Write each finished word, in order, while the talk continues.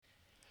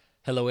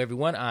Hello,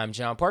 everyone. I'm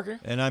John Parker.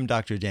 And I'm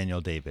Dr. Daniel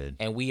David.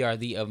 And we are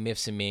the Of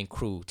Myths and Men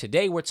crew.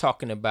 Today, we're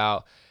talking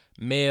about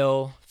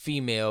male,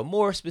 female,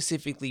 more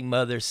specifically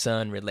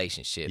mother-son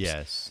relationships.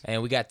 Yes.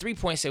 And we got 3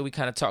 points that we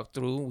kind of talked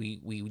through.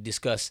 We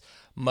discussed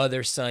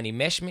mother-son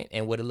enmeshment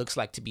and what it looks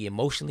like to be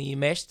emotionally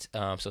enmeshed.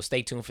 So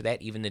stay tuned for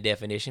that, even the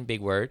definition,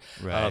 big word.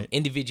 Right.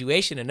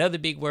 Individuation, another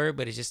big word,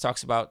 but it just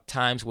talks about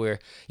times where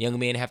young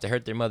men have to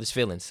hurt their mother's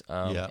feelings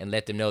and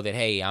let them know that,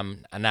 hey,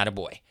 I'm not a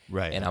boy.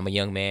 Right. And I'm a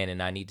young man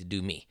and I need to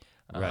do me.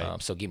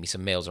 Right. So give me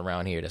some males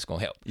around here that's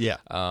going to help. Yeah.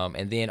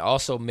 And then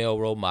also male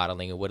role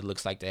modeling and what it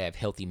looks like to have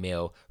healthy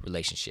male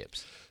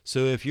relationships.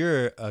 So if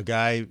you're a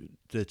guy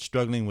that's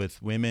struggling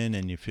with women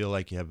and you feel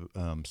like you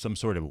have some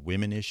sort of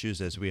women issues,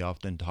 as we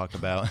often talk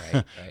about,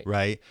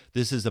 right?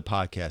 This is a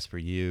podcast for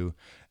you.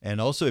 And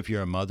also if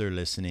you're a mother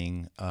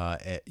listening,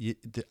 I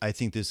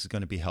think this is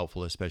going to be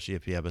helpful, especially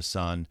if you have a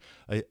son,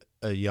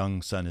 a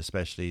young son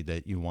especially,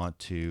 that you want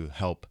to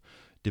help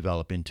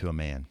develop into a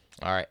man.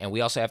 All right. And we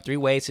also have 3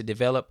 ways to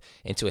develop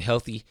into a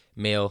healthy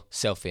male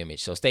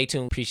self-image. So stay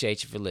tuned.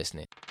 Appreciate you for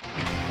listening.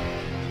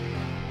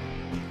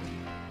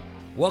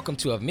 Welcome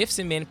to Of Myths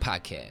and Men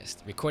podcast,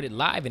 recorded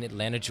live in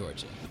Atlanta,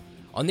 Georgia.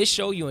 On this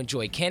show, you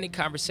enjoy candid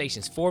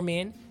conversations for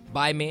men,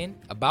 by men,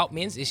 about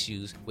men's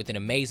issues with an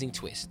amazing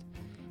twist.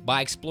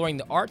 By exploring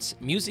the arts,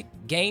 music,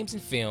 games,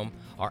 and film,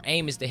 our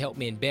aim is to help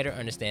men better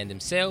understand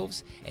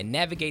themselves and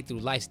navigate through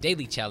life's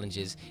daily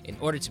challenges in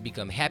order to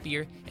become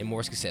happier and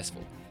more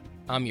successful.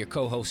 I'm your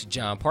co-host,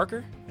 John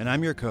Parker. And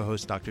I'm your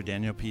co-host, Dr.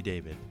 Daniel P.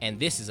 David. And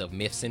this is Of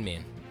Myths and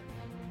Men.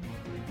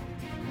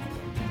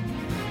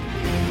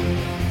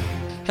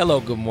 Hello,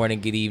 good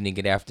morning, good evening,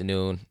 good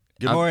afternoon.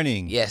 Good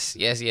morning. Yes.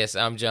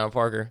 I'm John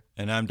Parker.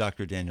 And I'm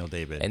Dr. Daniel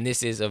David. And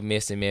this is Of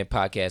Myths and Men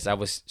podcast. I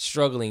was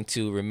struggling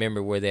to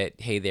remember where that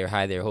hey there,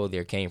 hi there, ho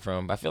there came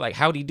from. I feel like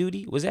Howdy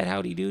Doody. Was that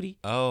Howdy Doody?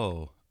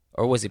 Oh.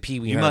 Or was it Pee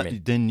Wee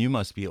Herman? Then you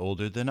must be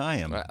older than I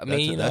am. I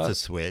mean, that's a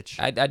switch.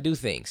 I do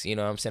things. You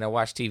know what I'm saying? I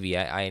watch TV.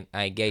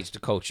 I engage the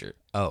culture.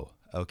 Oh,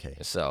 okay.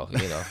 So,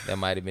 that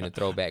might have been a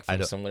throwback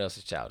from someone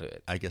else's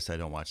childhood. I guess I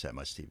don't watch that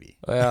much TV.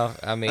 Well,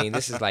 I mean,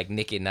 this is like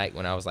Nick at Night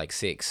when I was like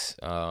 6.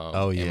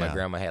 And my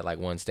grandma had like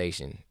one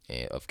station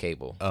of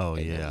cable. Oh,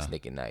 and yeah. It was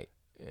Nick at Night.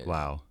 And,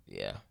 wow.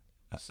 Yeah.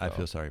 I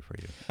feel sorry for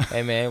you.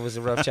 Hey, man, it was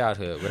a rough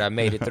childhood, but I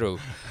made it through.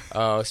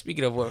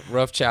 Speaking of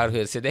rough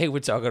childhoods, today we're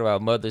talking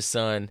about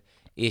mother-son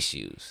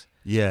issues.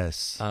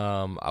 Yes.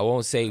 I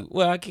won't say,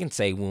 well, I can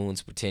say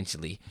wounds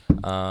potentially.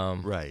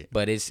 Right.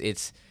 But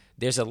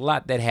there's a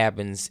lot that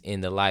happens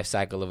in the life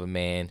cycle of a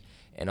man,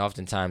 and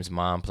oftentimes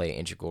mom play an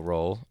integral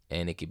role,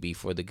 and it could be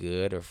for the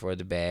good or for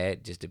the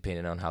bad, just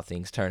depending on how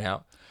things turn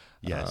out.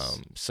 Yes.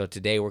 So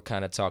today we're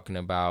kind of talking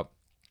about,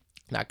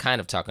 we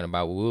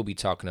will be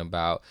talking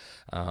about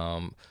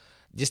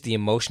just the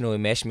emotional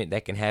enmeshment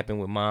that can happen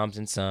with moms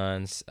and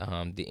sons,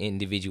 the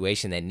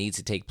individuation that needs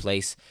to take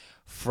place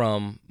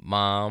from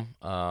mom,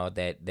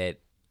 that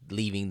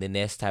leaving the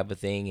nest type of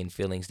thing, and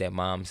feelings that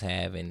moms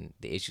have and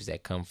the issues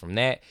that come from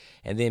that,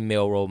 and then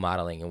male role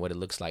modeling and what it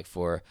looks like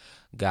for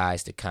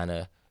guys to kind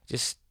of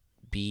just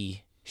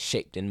be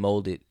shaped and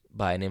molded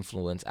by an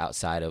influence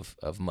outside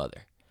of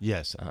mother.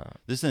 Yes.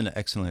 This is an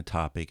excellent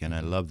topic, and I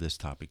love this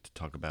topic to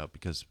talk about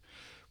because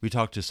we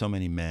talk to so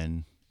many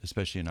men,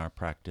 especially in our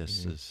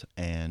practices,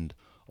 and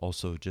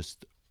also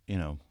just,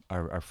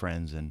 our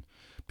friends and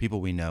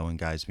people we know and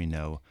guys we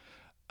know.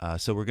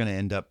 So we're going to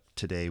end up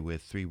today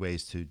with 3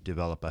 ways to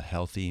develop a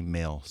healthy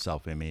male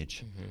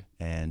self-image,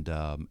 and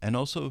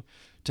also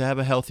to have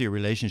a healthier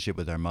relationship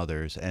with our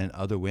mothers and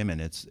other women.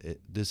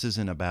 This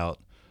isn't about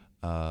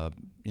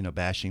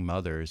bashing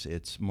mothers.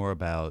 It's more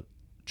about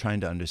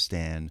trying to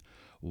understand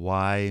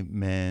why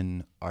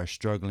men are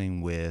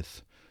struggling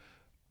with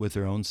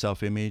their own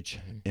self-image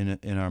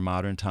in our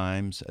modern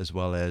times, as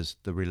well as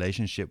the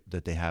relationship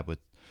that they have with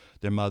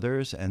their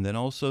mothers, and then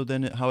also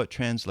how it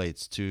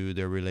translates to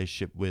their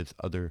relationship with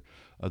other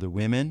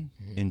women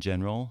in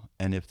general,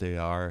 and if they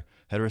are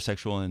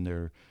heterosexual and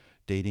they're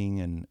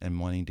dating and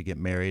wanting to get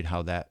married,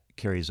 how that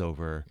carries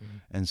over.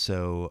 And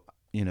so,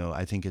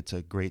 I think it's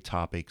a great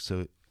topic.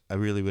 So I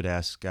really would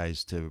ask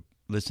guys to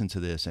listen to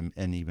this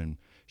and even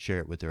share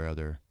it with their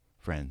other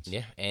friends.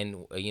 Yeah, and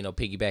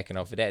piggybacking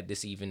off of that,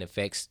 this even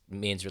affects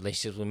men's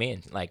relationships with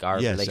men. Like our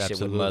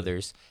relationship with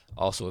mothers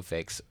also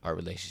affects our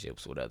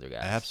relationships with other guys.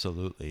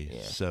 Absolutely.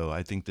 Yeah. So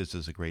I think this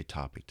is a great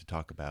topic to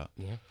talk about.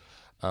 Yeah.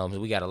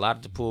 We got a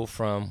lot to pull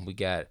from. We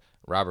got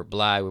Robert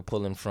Bly we're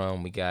pulling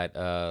from. We got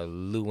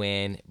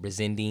Luann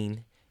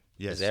Brizendine.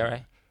 Yes. Is that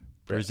right?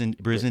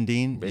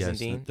 Brizendine, yes,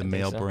 the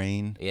male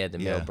brain. Yeah, the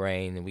male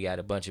brain, and we got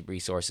a bunch of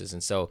resources,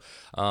 and so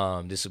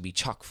this will be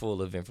chock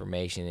full of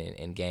information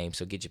and games.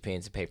 So get your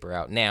pens and paper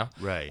out now,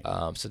 right?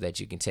 So that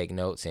you can take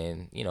notes,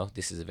 and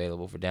this is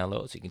available for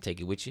download, so you can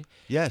take it with you.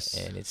 Yes,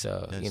 and it's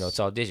it's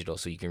all digital,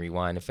 so you can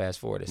rewind and fast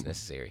forward as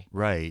necessary.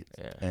 Right,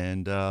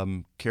 and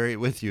carry it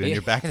with you in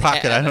your back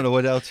pocket. I don't know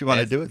what else you want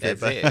to do with it.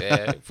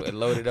 But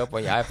load it up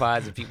on your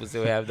iPods, and people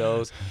still have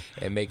those,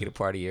 and make it a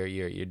part of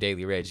your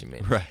daily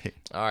regimen. Right.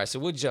 All right, so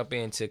we'll jump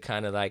into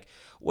kind of like,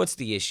 what's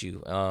the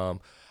issue?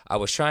 I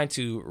was trying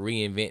to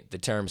reinvent the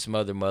term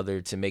smother mother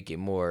to make it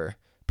more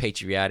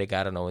patriotic.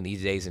 I don't know, in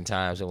these days and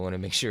times, I want to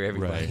make sure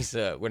everybody's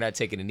we're not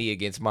taking a knee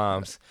against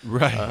moms.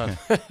 Right.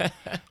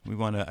 We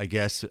want to, I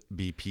guess,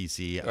 be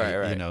PC,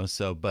 Right. you know,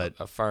 so, but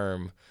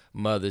Affirm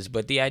mothers.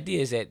 But the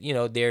idea is that,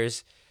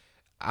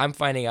 I'm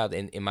finding out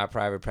in my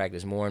private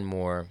practice more and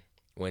more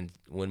when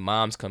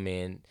moms come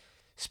in,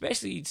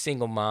 especially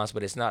single moms,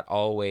 but it's not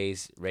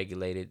always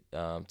regulated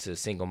to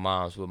single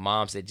moms, but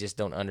moms that just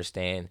don't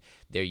understand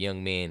their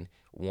young men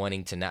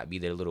wanting to not be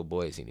their little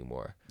boys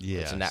anymore,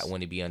 or to not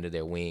want to be under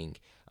their wing.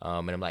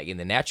 And I'm like, in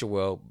the natural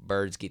world,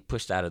 birds get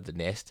pushed out of the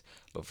nest,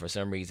 but for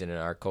some reason in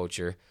our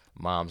culture,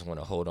 moms want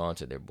to hold on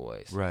to their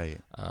boys. right.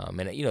 And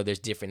there's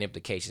different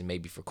implications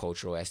maybe for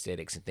cultural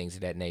aesthetics and things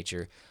of that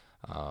nature.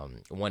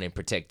 Wanting to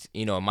protect,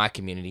 in my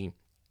community,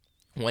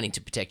 wanting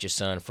to protect your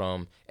son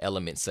from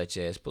elements such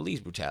as police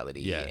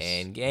brutality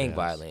and gang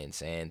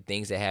violence and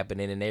things that happen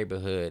in the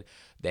neighborhood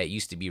that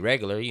used to be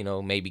regular,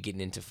 maybe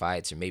getting into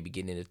fights or maybe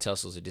getting into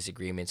tussles or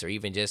disagreements or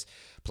even just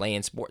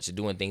playing sports or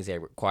doing things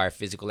that require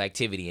physical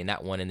activity and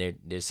not wanting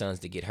their sons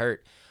to get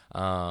hurt.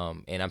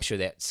 And I'm sure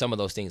that some of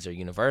those things are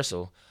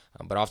universal,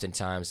 but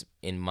oftentimes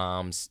in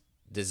moms'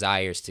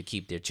 desires to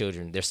keep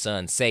their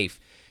sons safe,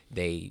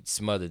 they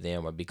smother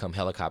them or become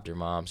helicopter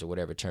moms or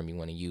whatever term you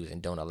want to use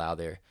and don't allow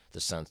the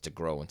sons to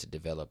grow and to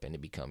develop and to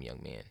become young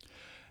men.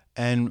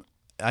 And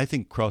I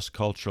think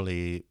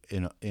cross-culturally,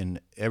 in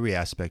every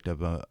aspect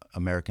of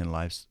American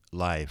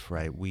life,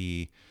 right?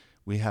 We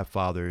have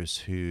fathers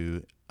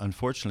who,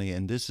 unfortunately,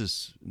 and this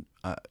is,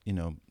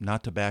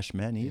 not to bash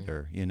men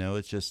either.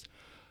 It's just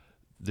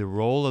the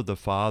role of the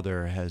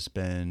father has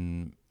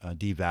been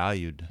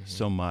devalued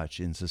so much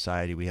in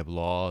society. We have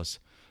laws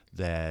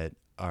that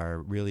are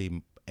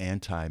really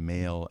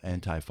anti-male,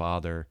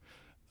 anti-father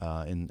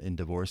in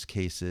divorce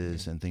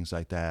cases and things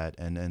like that.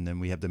 And then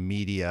we have the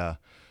media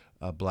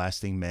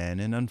blasting men.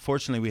 And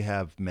unfortunately, we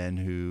have men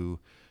who,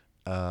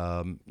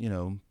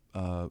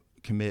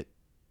 commit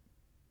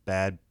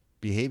bad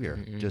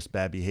behavior, just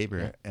bad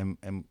behavior. And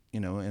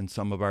and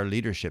some of our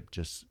leadership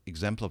just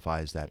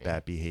exemplifies that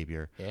bad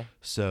behavior. Yeah.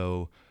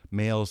 So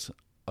males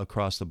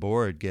across the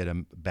board get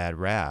a bad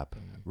rap,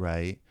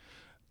 right?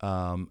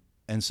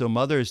 And so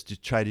mothers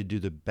try to do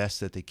the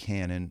best that they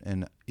can.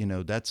 And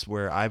that's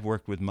where I've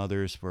worked with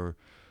mothers for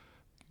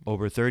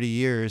over 30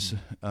 years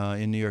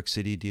in New York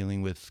City,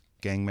 dealing with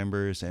gang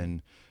members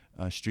and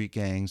street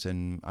gangs.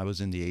 And I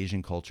was in the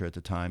Asian culture at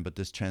the time, but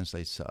this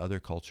translates to other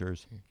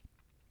cultures,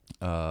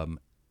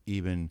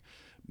 even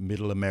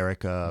Middle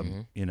America,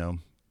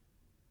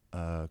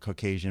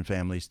 Caucasian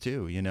families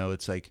too.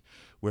 It's like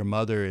where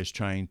mother is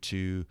trying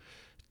to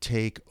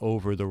take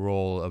over the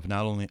role of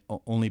not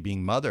only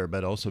being mother,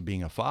 but also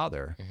being a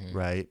father,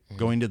 right?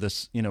 Going to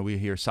this, we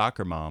hear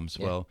soccer moms,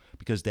 well,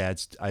 because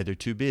dad's either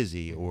too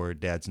busy or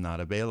dad's not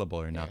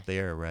available or not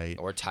there, right?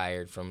 Or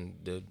tired from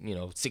the,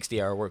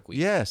 60-hour work week.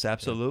 Yes,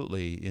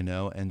 absolutely.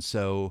 And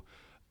so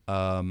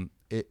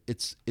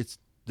it's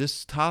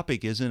this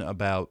topic isn't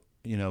about,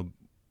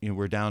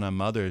 we're down on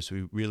mothers.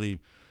 We really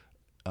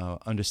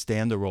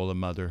understand the role of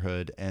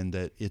motherhood and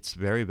that it's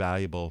very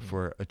valuable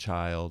for a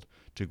child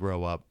to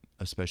grow up,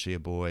 especially a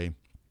boy,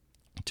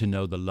 to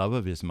know the love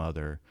of his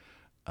mother,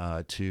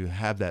 to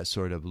have that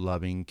sort of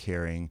loving,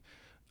 caring,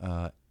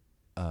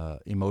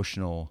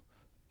 emotional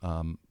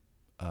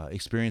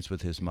experience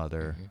with his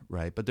mother,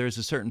 right? But there's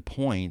a certain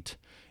point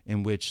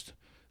in which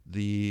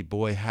the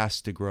boy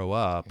has to grow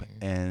up,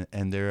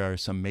 and there are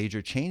some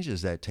major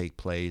changes that take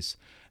place.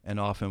 And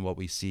often what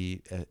we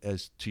see,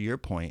 as to your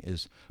point,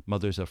 is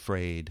mothers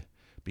afraid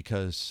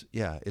because,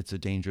 it's a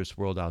dangerous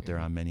world out there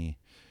on many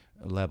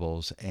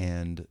levels,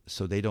 and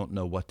so they don't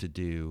know what to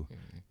do.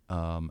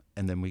 And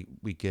then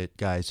we get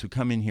guys who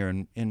come in here,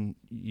 and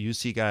you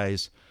see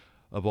guys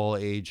of all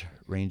age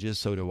ranges,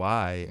 so do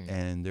I,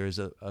 and there's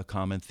a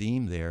common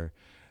theme there.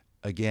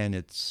 Again,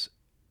 it's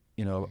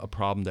a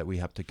problem that we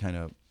have to kind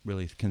of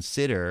really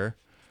consider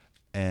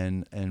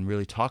and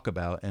really talk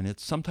about, and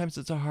sometimes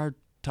it's a hard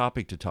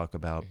topic to talk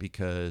about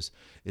because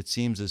it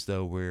seems as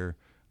though we're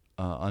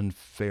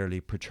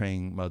unfairly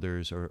portraying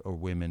mothers or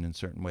women in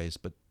certain ways,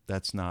 but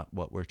that's not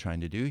what we're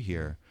trying to do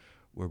here.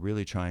 We're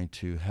really trying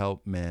to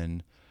help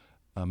men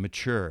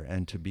mature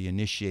and to be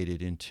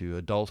initiated into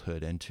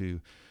adulthood and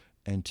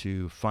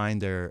to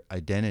find their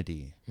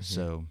identity.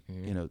 So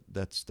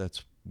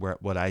that's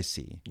what I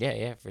see.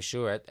 Yeah, for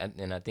sure.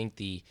 And I think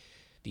the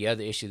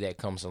other issue that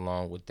comes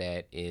along with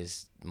that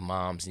is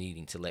moms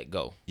needing to let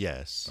go.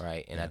 Yes.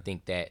 Right. And I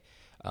think that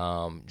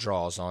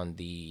draws on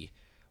the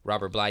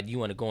Robert Bly. Do you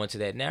want to go into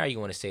that now, or you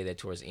want to say that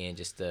towards the end,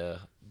 just the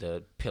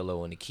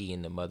pillow and the key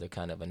and the mother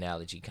kind of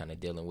analogy, kind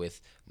of dealing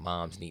with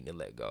moms needing to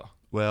let go?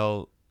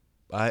 Well,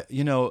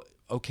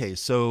 okay,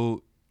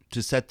 so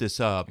to set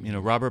this up,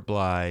 Robert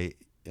Bly,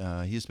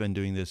 he's been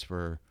doing this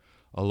for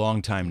a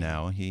long time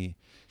now. He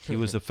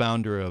was the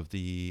founder of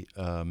the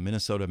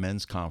Minnesota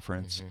Men's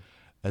Conference,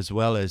 as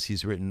well as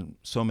he's written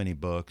so many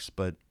books,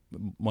 but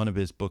one of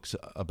his books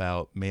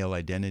about male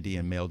identity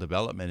and male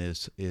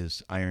development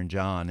is Iron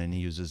John, and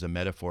he uses a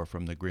metaphor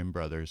from the Grimm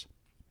brothers.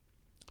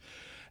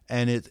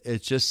 And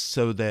it's just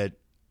so that,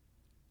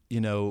 you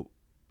know,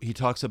 he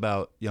talks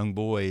about young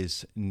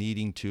boys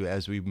needing to,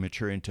 as we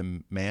mature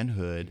into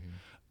manhood,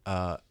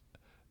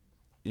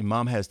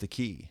 mom has the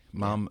key.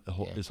 Mom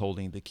is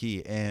holding the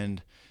key,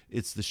 and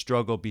it's the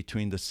struggle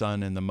between the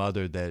son and the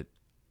mother that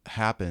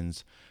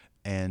happens.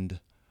 And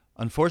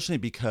unfortunately,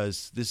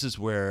 because this is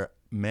where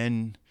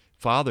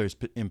fathers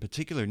in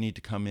particular, need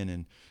to come in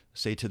and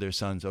say to their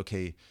sons,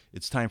 okay,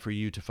 it's time for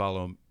you to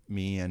follow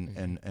me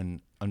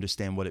and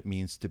understand what it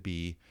means to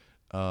be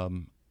a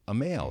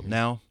male.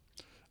 Now,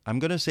 I'm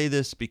going to say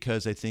this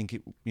because I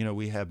think,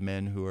 we have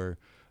men who are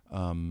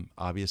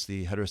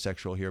obviously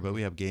heterosexual here, but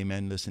we have gay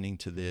men listening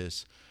to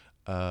this,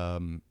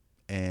 and,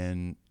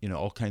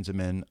 all kinds of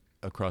men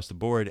across the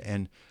board.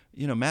 And,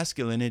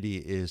 masculinity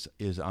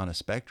is on a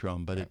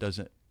spectrum, but it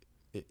doesn't,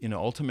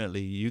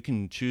 ultimately you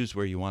can choose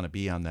where you want to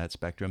be on that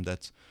spectrum.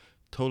 That's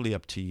totally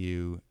up to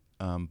you.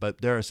 But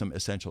there are some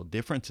essential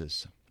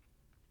differences.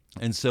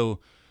 And so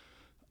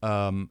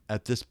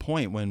at this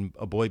point, when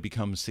a boy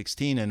becomes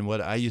 16, and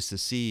what I used to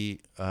see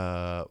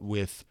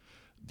with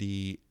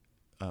the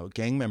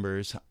gang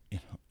members,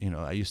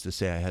 I used to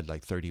say I had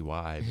like 30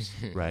 wives,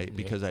 right?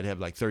 Because I'd have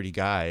like 30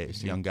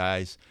 guys, young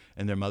guys,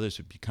 and their mothers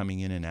would be coming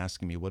in and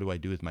asking me, what do I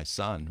do with my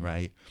son,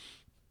 right?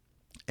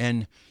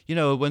 And,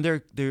 when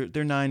they're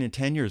 9 and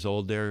 10 years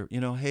old, they're,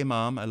 hey,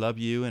 mom, I love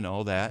you and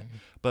all that.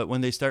 But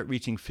when they start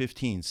reaching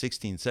 15,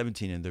 16,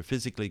 17, and they're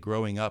physically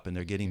growing up and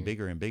they're getting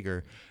bigger and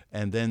bigger,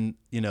 and then,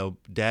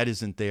 dad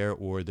isn't there,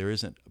 or there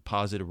isn't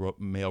positive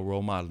male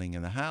role modeling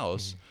in the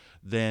house,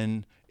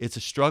 then it's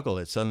a struggle.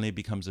 It suddenly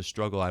becomes a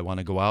struggle. I want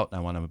to go out and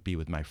I want to be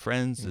with my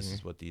friends. This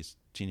is what these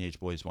teenage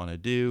boys want to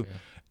do.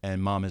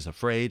 And mom is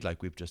afraid,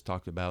 like we've just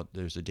talked about,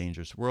 there's a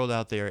dangerous world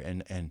out there.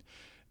 And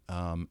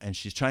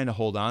she's trying to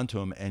hold on to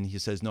him. And he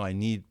says, no, I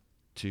need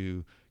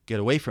to get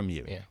away from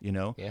you,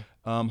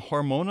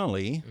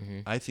 hormonally.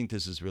 I think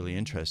this is really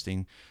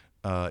interesting.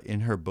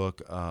 In her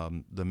book,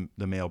 The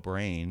Male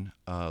Brain,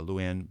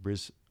 Luann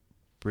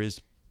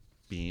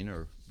Brisbane,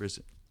 or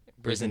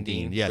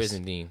Brizendine. Yes,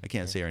 Brizendine. I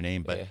can't say her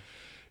name, but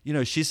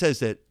she says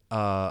that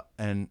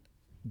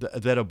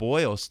that a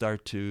boy will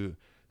start to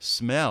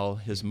smell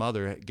his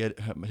mother, get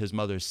his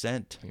mother's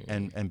scent,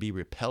 and be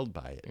repelled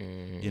by it.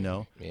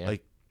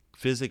 Like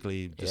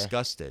physically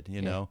disgusted,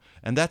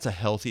 and that's a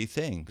healthy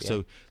thing.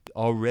 So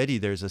already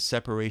there's a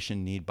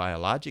separation need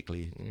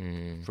biologically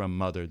from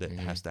mother that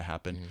has to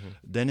happen.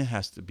 Then it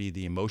has to be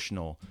the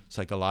emotional,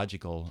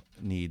 psychological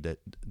need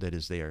that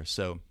is there.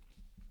 So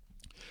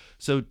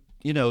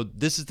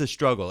this is the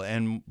struggle,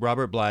 and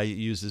Robert Bly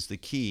uses the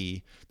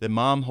key. The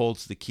mom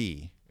holds the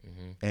key,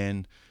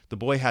 and the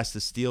boy has to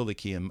steal the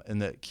key,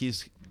 and the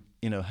key's,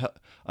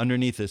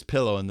 underneath his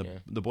pillow,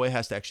 and the boy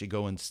has to actually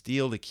go and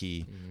steal the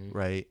key,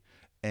 right?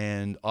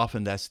 And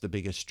often that's the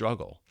biggest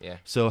struggle. Yeah.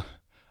 So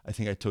I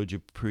think I told you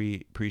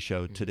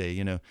pre-show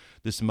today,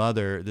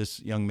 this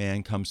young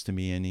man comes to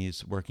me, and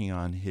he's working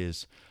on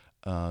his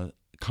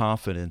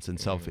confidence and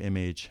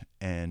self-image,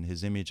 and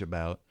his image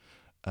about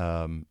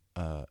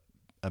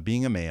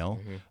being a male.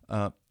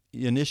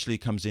 He initially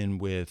comes in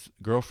with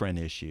girlfriend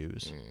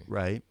issues,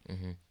 right?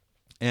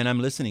 And I'm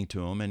listening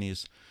to him, and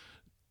he's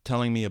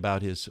telling me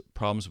about his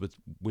problems with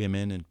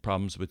women and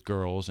problems with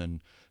girls and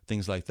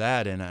things like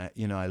that. And I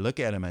look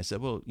at him, I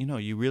said, well,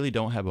 you really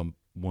don't have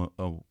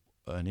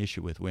an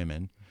issue with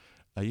women.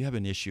 You have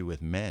an issue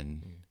with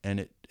men. And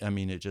it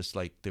just,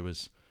 like, there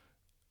was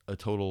a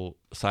total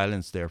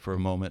silence there for a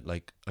moment,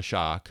 like a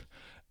shock.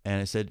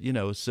 And I said,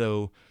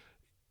 so,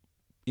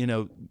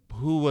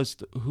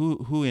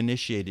 who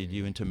initiated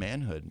you into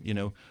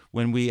manhood?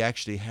 When we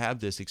actually have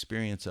this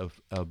experience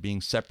of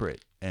being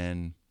separate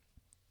and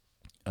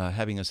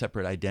having a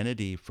separate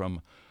identity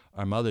from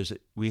our mothers,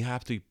 we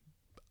have to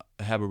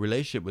have a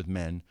relationship with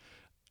men,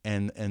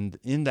 and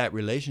in that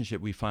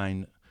relationship we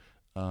find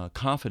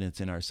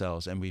confidence in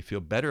ourselves, and we feel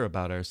better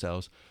about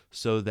ourselves,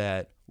 so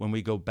that when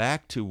we go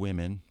back to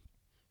women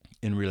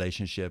in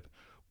relationship,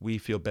 we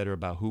feel better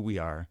about who we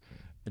are.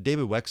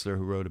 David Wexler,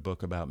 who wrote a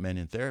book about men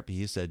in therapy,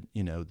 he said,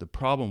 the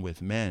problem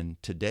with men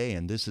today,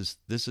 and this is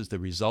the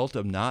result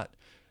of not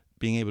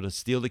being able to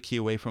steal the key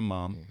away from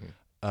mom,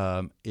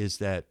 is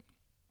that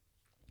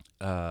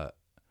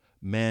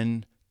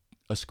men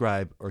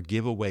ascribe or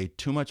give away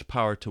too much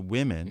power to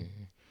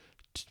women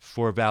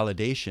for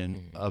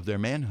validation of their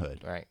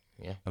manhood. Right.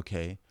 Yeah.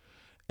 Okay.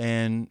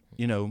 And,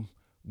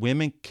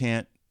 women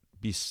can't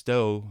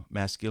bestow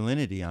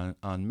masculinity on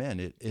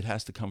men. It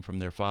has to come from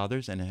their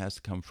fathers, and it has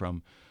to come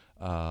from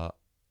a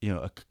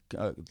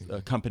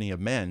company of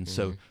men.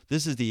 So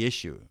this is the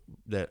issue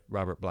that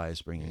Robert Bly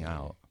is bringing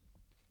out.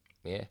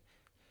 Yeah.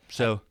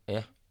 So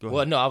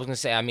Well, no, I was gonna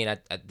say. I mean,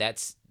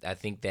 I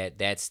think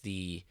that's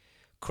the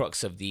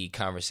crux of the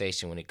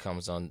conversation when it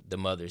comes on the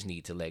mothers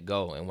need to let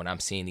go. And when I'm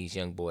seeing these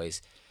young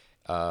boys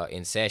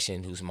in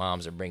session whose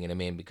moms are bringing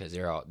them in because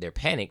they're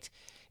panicked,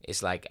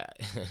 it's like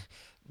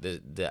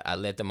I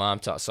let the mom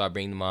talk, so I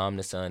bring the mom,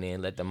 the son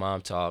in, let the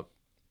mom talk.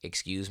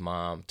 Excuse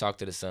mom, talk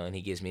to the son.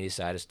 He gives me this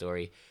side of the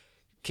story,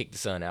 kick the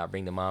son out,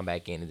 bring the mom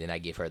back in, and then I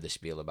give her the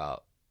spiel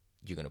about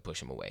you're going to push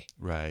them away.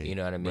 Right. You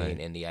know what I mean? Right.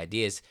 And the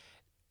idea is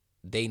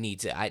they need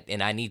to,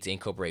 I need to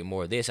incorporate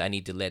more of this. I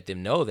need to let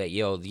them know that,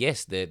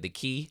 yes, the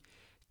key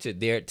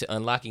to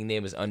unlocking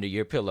them is under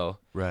your pillow.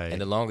 Right.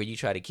 And the longer you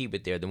try to keep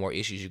it there, the more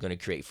issues you're going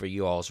to create for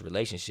you all's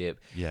relationship.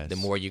 Yes. The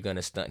more you're going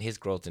to stunt his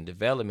growth and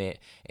development.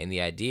 And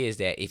the idea is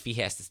that if he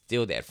has to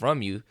steal that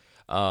from you,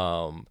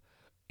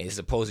 as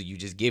opposed to you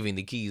just giving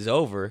the keys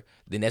over,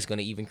 then that's going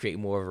to even create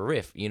more of a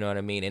rift. You know what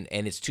I mean?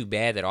 And it's too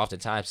bad that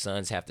oftentimes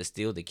sons have to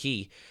steal the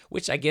key,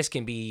 which I guess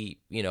can be,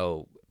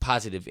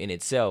 positive in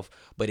itself,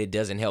 but it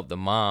doesn't help the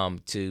mom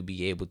to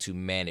be able to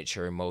manage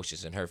her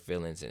emotions and her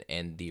feelings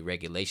and the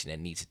regulation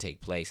that needs to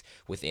take place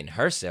within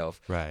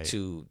herself, right,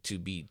 to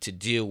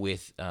deal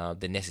with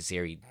the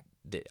necessary,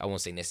 I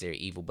won't say necessary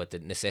evil, but the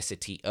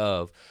necessity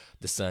of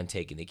the son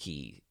taking the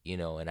key,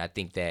 and I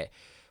think that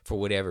for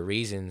whatever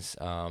reasons,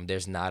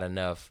 there's not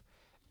enough,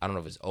 I don't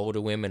know if it's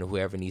older women or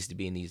whoever needs to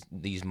be in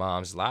these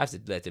moms' lives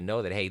to let them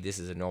know that, hey, this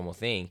is a normal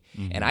thing.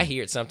 Mm-hmm. And I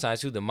hear it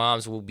sometimes too. The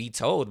moms will be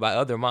told by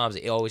other moms,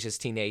 oh, it's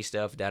just teenage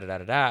stuff,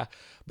 da-da-da-da-da.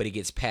 But it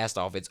gets passed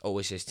off. It's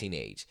just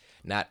teenage.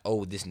 Not,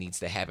 this needs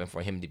to happen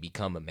for him to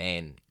become a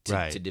man,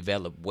 to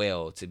develop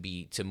well,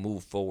 to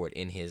move forward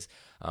in his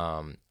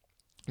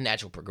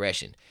natural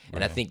progression. Right.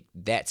 And I think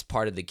that's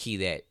part of the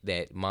key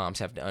that moms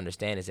have to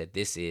understand is that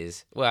this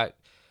is,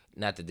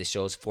 not that this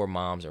show's for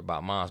moms or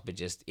about moms, but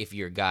just if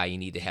you're a guy, you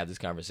need to have this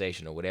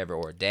conversation or whatever,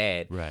 or a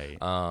dad, right,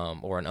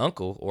 or an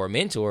uncle or a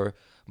mentor.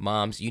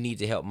 Moms, you need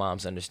to help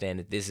moms understand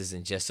that this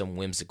isn't just some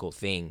whimsical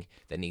thing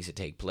that needs to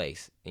take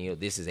place.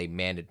 This is a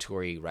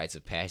mandatory rites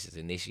of passage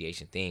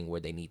initiation thing where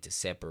they need to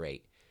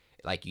separate.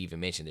 Like you even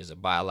mentioned, there's a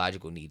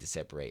biological need to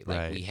separate.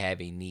 Like we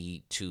have a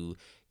need to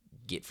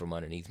get from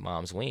underneath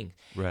mom's wing.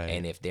 Right.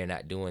 And if they're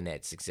not doing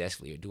that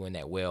successfully or doing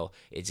that well,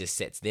 it just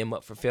sets them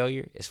up for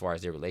failure as far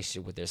as their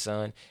relationship with their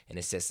son, and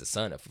it sets the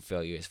son up for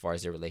failure as far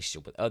as their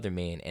relationship with other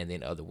men and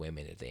then other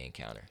women that they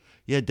encounter.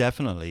 Yeah,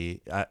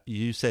 definitely.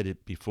 You said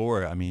it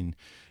before. I mean,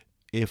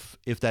 if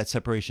that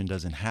separation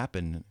doesn't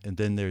happen, and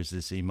then there's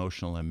this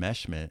emotional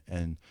enmeshment,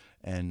 and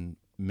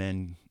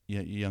men,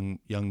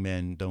 young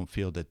men don't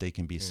feel that they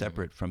can be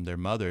separate from their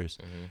mothers.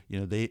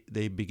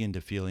 They begin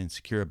to feel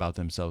insecure about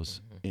themselves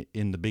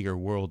in the bigger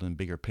world and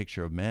bigger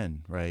picture of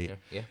men, right?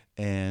 Yeah.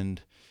 And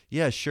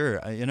yeah, sure.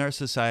 In our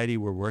society,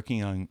 we're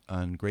working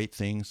on great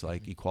things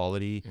like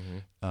equality,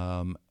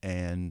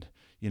 and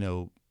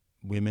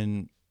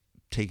women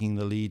taking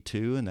the lead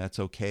too, and that's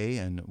okay.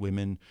 And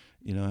women,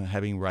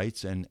 having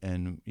rights,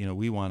 and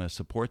we want to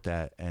support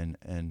that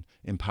and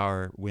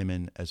empower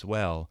women as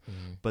well.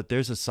 But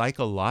there's a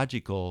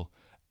psychological,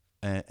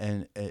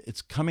 and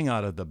it's coming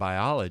out of the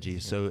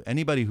biology. So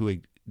anybody who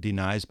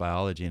denies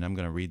biology, and I'm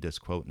going to read this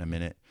quote in a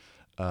minute,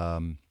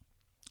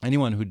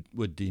 anyone who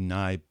would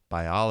deny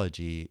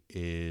biology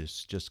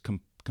is just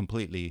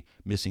completely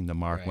missing the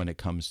mark when it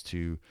comes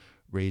to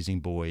raising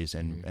boys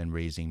and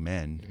raising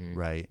men,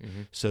 right?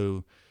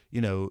 So,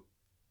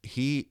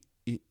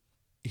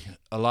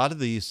 a lot of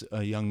these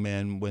young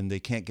men, when they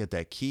can't get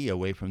that key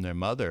away from their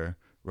mother,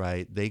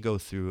 right, they go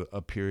through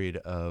a period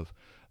of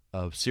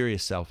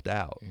serious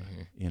self-doubt.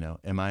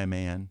 Am I a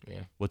man?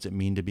 Yeah. What's it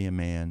mean to be a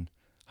man?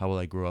 How will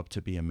I grow up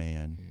to be a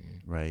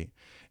man? Right?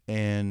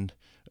 And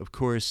of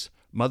course,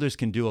 mothers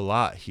can do a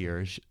lot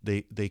here.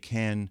 They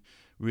can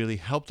really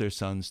help their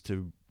sons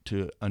to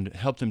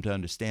help them to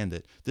understand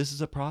that this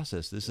is a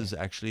process. This is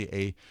actually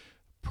a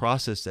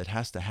process that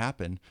has to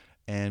happen,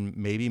 and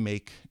maybe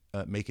make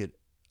it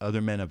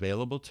other men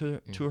available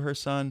to her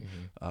son,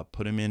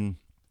 put him in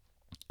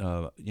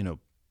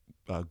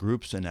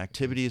groups and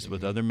activities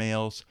with other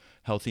males,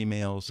 healthy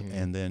males,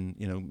 and then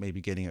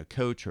maybe getting a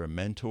coach or a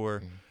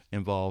mentor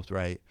involved,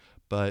 right?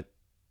 But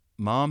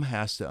mom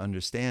has to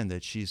understand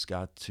that she's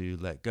got to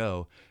let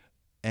go.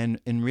 And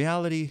in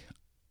reality,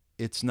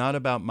 it's not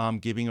about mom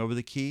giving over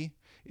the key.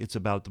 It's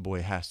about the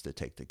boy has to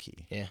take the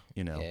key. Yeah.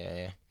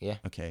 Yeah.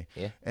 Okay.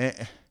 Yeah.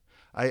 And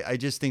I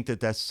just think that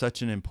that's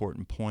such an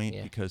important point,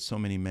 because so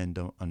many men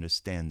don't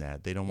understand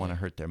that. They don't want to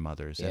hurt their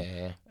mothers.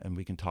 And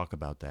we can talk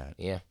about that.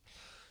 Yeah.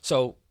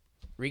 So,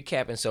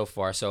 recapping so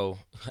far,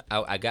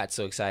 I got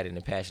so excited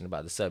and passionate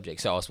about the subject,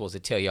 so I was supposed to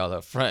tell y'all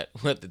up front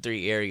what the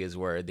 3 areas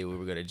were, then we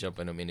were going to jump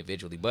in them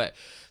individually. But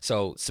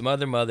so some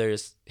other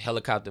mothers,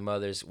 helicopter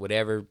mothers,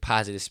 whatever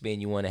positive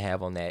spin you want to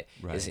have on that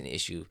is an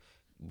issue.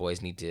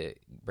 Boys need to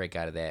break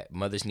out of that.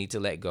 Mothers need to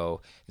let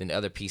go. Then the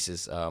other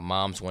pieces,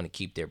 moms want to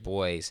keep their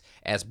boys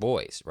as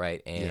boys,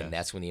 right? And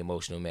that's when the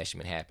emotional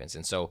enmeshment happens.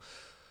 And so,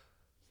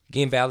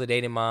 again,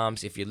 validating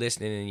moms, if you're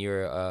listening and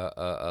you're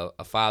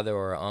a father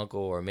or an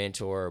uncle or a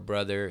mentor or a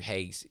brother,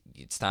 hey,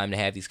 it's time to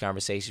have these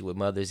conversations with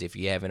mothers if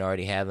you haven't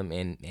already had them,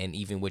 and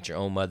even with your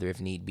own mother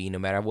if need be, no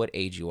matter what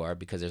age you are,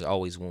 because there's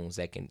always wounds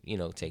that can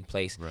take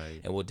place.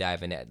 Right. And we'll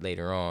dive in that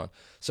later on.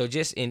 So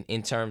just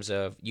in terms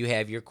of, you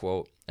have your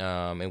quote,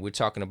 and we're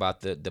talking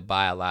about the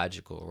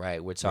biological,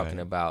 right? We're talking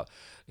about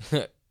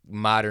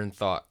modern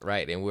thought,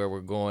 right? And where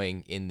we're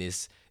going in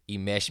this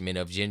enmeshment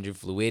of gender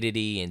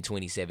fluidity in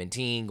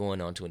 2017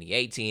 going on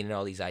 2018, and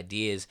all these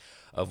ideas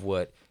of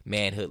what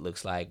manhood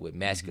looks like, what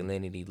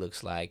masculinity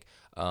looks like,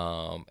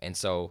 And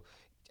so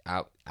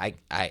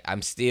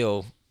I'm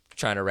still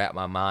trying to wrap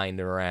my mind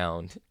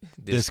around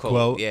this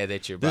quote, yeah,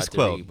 that you're about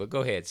to read. But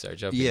go ahead, sir,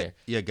 jump in there.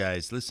 Yeah,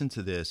 guys, listen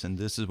to this, and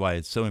this is why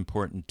it's so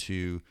important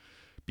to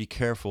be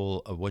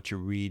careful of what you're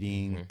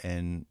reading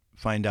and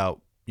find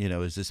out,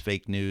 is this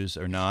fake news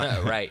or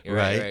not? Right,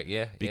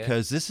 yeah.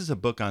 Because this is a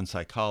book on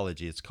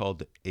psychology. It's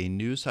called A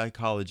New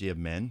Psychology of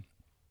Men.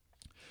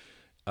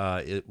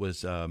 It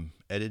was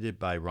edited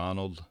by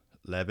Ronald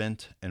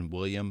Levent and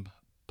William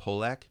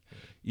Pollack.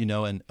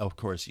 And of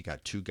course you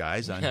got two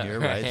guys on here,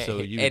 right? So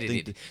you would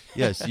think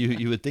yes,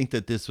 you would think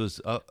that this was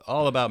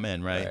all about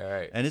men, right?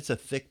 Right. And it's a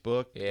thick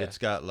book. Yeah. It's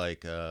got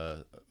like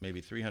maybe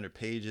 300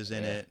 pages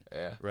in it,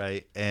 yeah.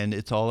 right? And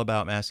it's all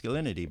about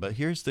masculinity. But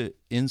here's the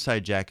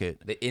inside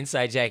jacket. The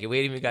inside jacket. We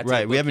haven't even got to right.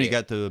 the book We haven't even yet.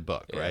 got to the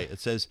book, right?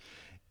 It says,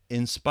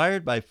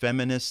 inspired by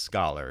feminist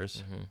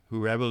scholars who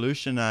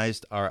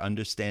revolutionized our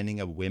understanding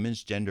of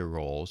women's gender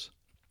roles,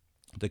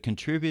 the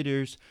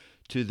contributors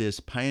to this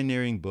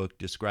pioneering book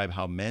describe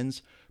how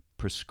men's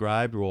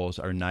prescribed roles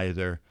are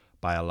neither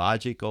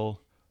biological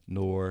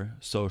nor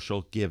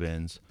social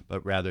givens,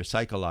 but rather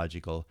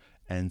psychological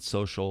and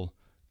social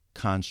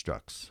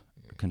constructions.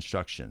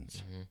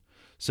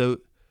 So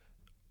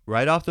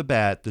right off the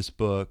bat, this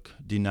book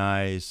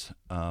denies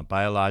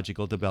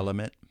biological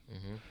development.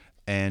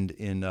 And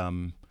in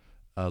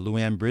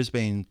Luann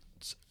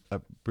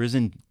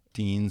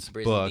Brizendin's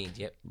book,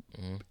 yep.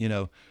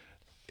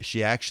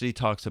 she actually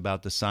talks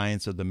about the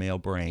science of the male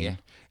brain. Yeah.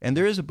 And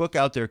there is a book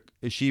out there.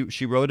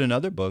 She wrote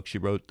another book. She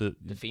wrote the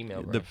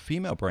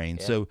female brain.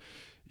 Yeah. So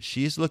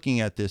she's looking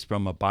at this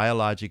from a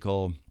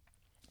biological,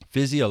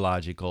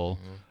 physiological,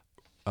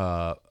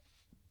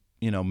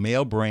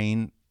 male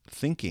brain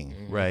thinking,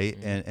 right?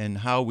 And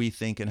how we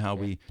think and how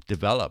we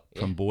develop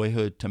from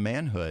boyhood to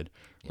manhood,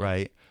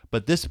 right?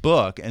 But this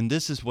book, and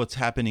this is what's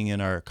happening in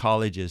our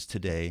colleges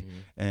today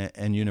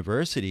and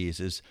universities,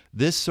 is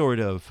this sort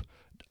of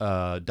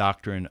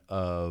doctrine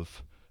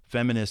of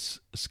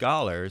feminist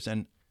scholars,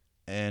 and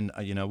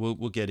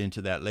we'll get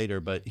into that later,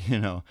 but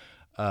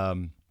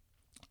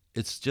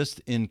it's just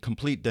in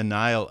complete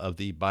denial of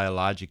the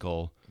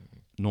biological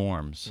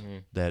norms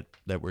that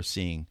we're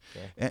seeing.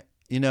 And,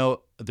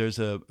 there's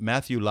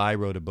Matthew Lai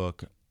wrote a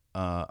book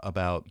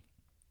about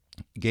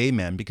gay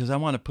men, because I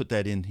want to put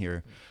that in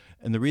here.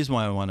 And the reason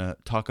why I want to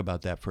talk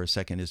about that for a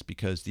second is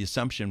because the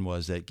assumption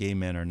was that gay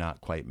men are not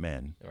quite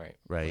men,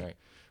 right?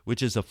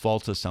 Which is a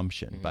false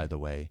assumption, by the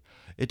way.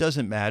 It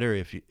doesn't matter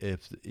if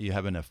you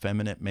have an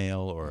effeminate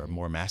male or a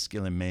more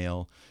masculine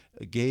male.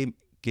 Gay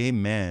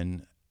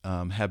men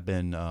have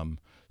been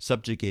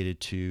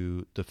subjugated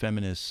to the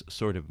feminist,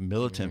 sort of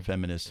militant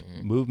feminist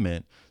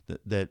movement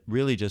that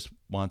really just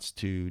wants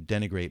to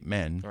denigrate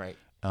men. Right.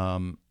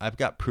 I've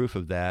got proof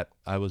of that.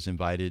 I was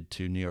invited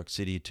to New York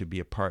City to be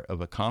a part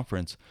of a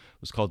conference.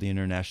 It was called the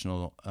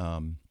International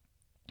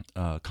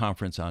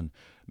Conference on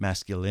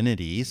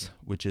Masculinities,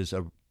 which is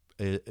a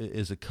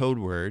code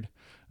word.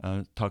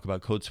 Talk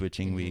about code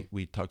switching.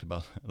 We talked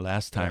about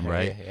last time,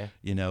 right?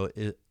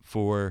 Yeah.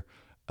 For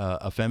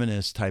a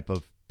feminist type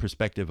of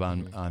perspective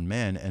on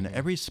men. And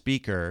every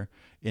speaker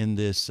in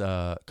this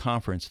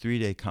conference,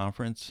 3-day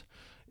conference,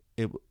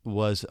 it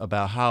was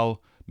about how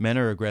men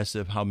are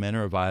aggressive, how men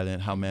are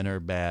violent, how men are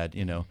bad,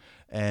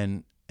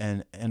 and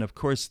of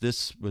course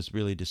this was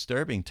really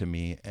disturbing to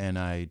me, and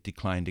I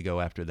declined to go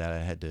after that. I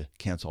had to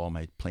cancel all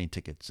my plane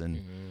tickets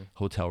and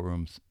hotel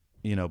rooms,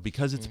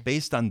 because it's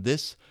based on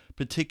this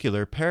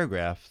particular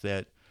paragraph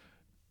that,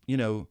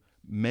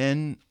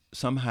 men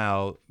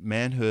somehow,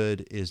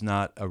 manhood is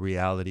not a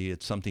reality.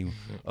 It's something,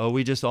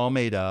 we just all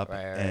made up.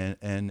 Right.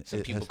 And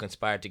some people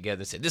conspired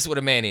together and said, this is what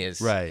a man is.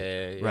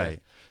 Right.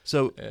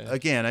 So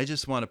again, I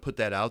just want to put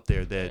that out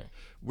there that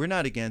we're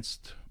not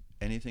against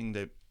anything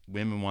that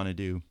women want to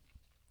do,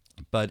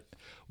 but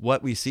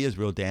what we see is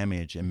real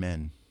damage in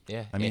men.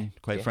 Yeah. I mean,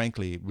 quite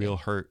frankly, real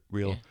hurt,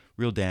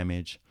 real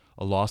damage,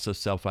 a loss of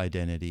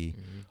self-identity,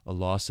 a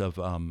loss of,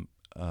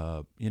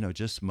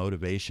 just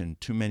motivation.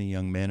 Too many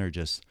young men are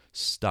just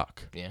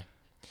stuck. Yeah.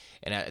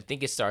 And I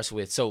think it starts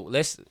with,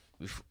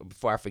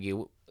 before I forget,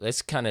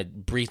 let's kind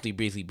of briefly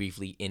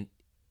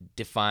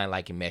define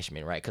like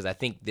enmeshment, right? Because I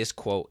think this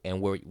quote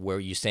and where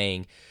you're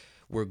saying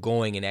we're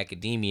going in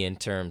academia in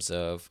terms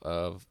of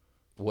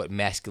what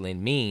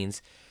masculine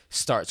means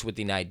starts with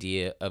an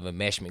idea of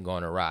enmeshment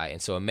going awry.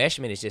 And so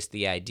enmeshment is just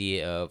the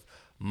idea of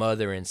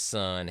mother and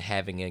son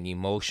having an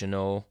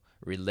emotional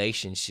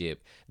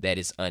relationship that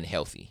is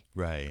unhealthy.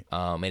 Right.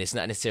 And it's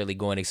not necessarily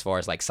going as far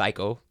as like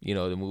Psycho,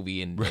 the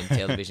movie and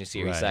television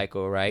series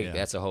Psycho, right? Yeah.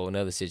 That's a whole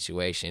nother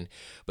situation.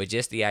 But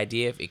just the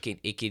idea of it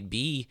could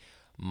be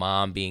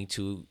mom being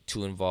too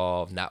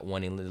involved, not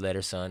wanting to let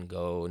her son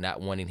go,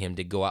 not wanting him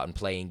to go out and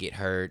play and get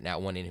hurt,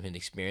 not wanting him to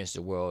experience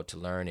the world, to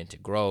learn and to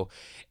grow.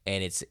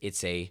 And it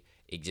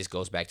just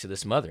goes back to the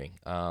smothering.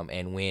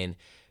 And when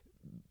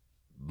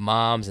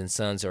moms and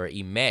sons are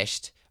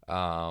enmeshed,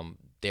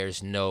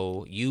 there's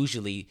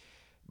usually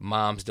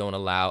moms don't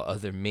allow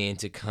other men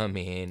to come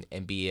in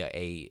and be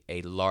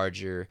a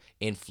larger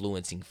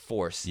influencing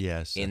force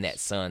Yes, in that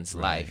that's son's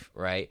right. life,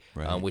 right?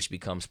 Right. Which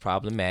becomes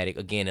problematic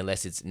again,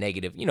 unless it's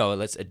negative.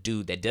 Unless a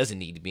dude that doesn't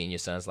need to be in your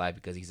son's life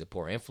because he's a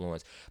poor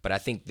influence. But I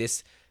think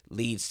this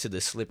leads to the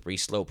slippery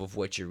slope of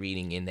what you're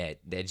reading in that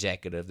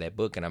jacket of that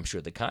book, and I'm sure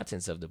the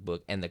contents of the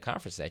book and the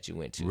conference that you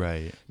went to,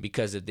 Right.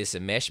 because of this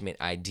enmeshment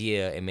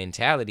idea and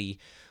mentality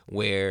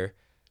where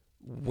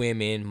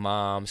women,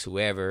 moms,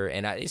 whoever,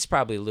 and it's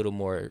probably a little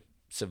more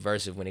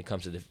subversive when it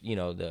comes to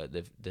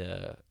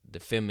the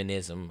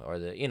feminism or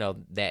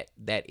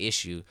that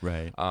issue,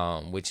 Right.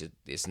 which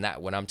is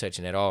not what I'm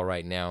touching at all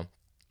right now.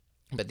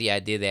 But the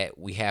idea that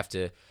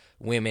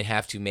women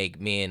have to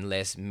make men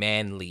less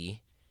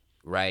manly,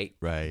 right?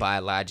 Right.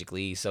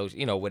 Biologically, so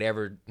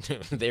whatever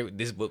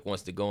this book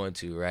wants to go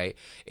into, right,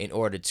 in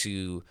order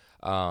to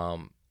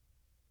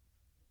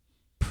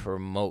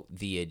promote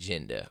the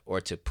agenda or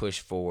to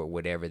push forward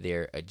whatever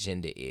their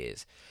agenda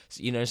is.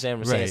 So, you know what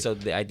I'm saying? Right. So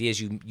the idea is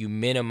you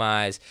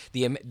minimize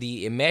the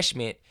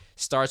enmeshment.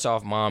 Starts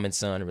off mom and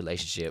son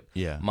relationship.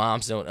 Yeah.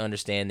 Moms don't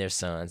understand their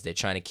sons. They're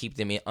trying to keep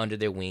them under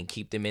their wing,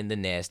 keep them in the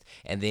nest,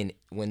 and then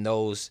when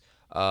those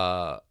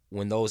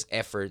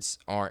efforts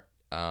aren't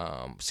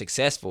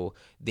successful,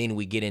 then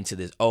we get into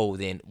this. Oh,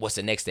 then what's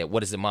the next step?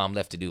 What is the mom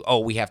left to do? Oh,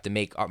 we have to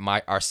make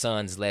our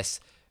sons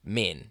less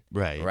men,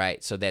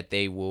 right, so that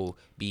they will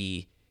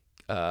be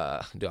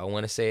do I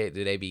want to say it?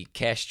 Do they be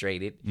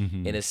castrated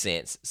in a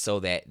sense, so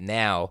that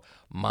now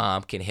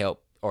mom can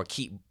help or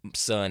keep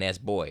son as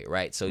boy,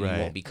 right? So you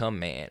won't become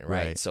man,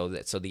 right? So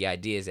the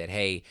idea is that,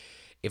 hey,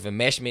 if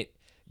enmeshment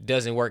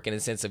doesn't work in the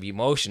sense of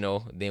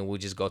emotional, then we'll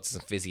just go to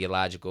some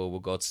physiological. We'll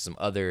go to some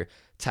other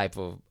type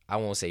of, I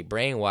won't say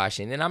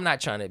brainwashing. And I'm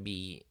not trying to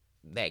be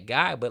that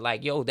guy, but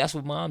like, yo, that's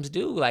what moms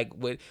do. Like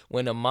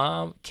when a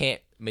mom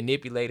can't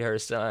manipulate her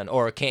son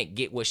or can't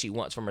get what she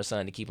wants from her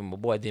son to keep him a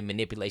boy, then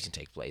manipulation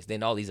takes place.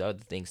 Then all these other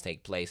things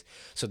take place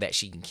so that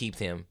she can keep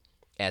him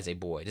as a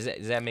boy. Does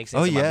that make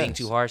sense? Oh, Am I being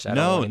too harsh? I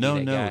don't want to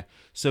be that guy.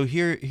 So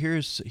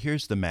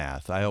here's the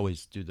math. I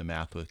always do the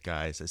math with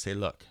guys. I say,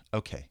 look,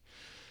 okay,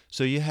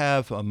 so you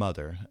have a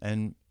mother,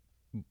 and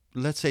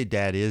let's say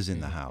dad is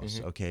in the house,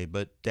 okay,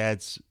 but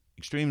dad's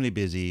extremely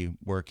busy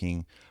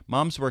working.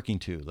 Mom's working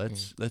too.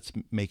 Let's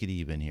make it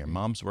even here.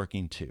 Mom's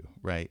working too,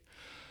 right?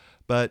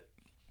 But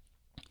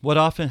what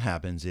often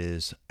happens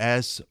is,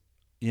 as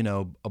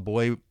a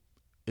boy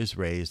is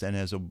raised, and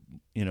as a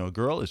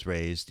girl is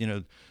raised,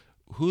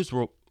 who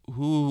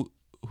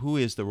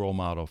is the role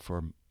model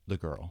for the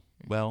girl?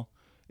 Well,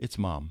 it's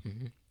mom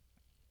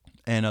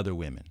and other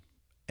women.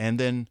 And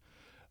then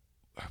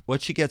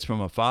what she gets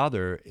from a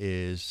father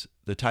is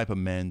the type of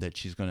men that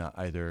she's going to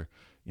either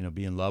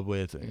be in love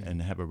with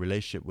and have a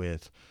relationship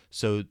with.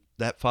 So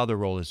that father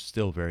role is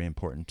still very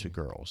important to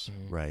girls,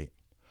 right?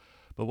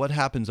 But what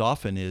happens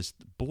often is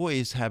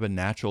boys have a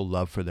natural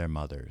love for their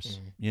mothers.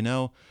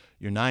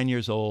 You're 9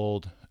 years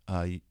old,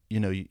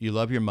 you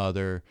love your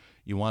mother,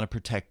 you want to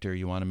protect her,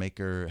 you want to make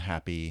her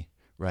happy,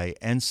 right?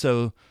 And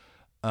so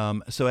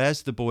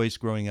as the boy's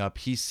growing up,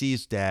 he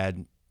sees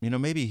dad,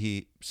 maybe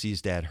he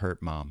sees dad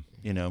hurt mom,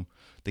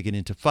 they get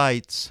into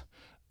fights,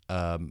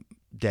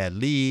 dad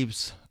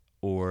leaves,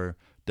 or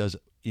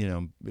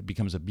it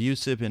becomes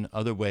abusive in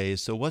other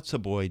ways. So what's a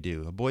boy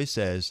do? A boy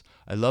says,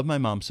 I love my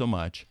mom so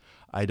much,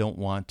 I don't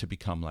want to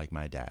become like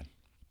my dad.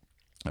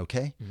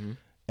 Okay?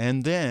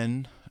 And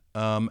then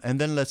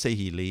let's say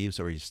he leaves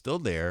or he's still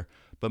there,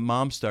 but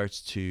mom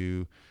starts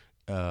to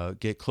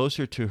get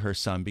closer to her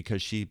son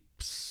because she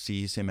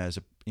sees him as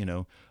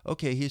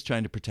okay, he's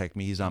trying to protect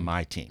me. He's on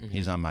my team.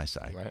 He's on my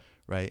side.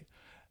 Right?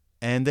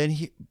 And then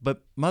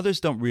but mothers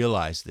don't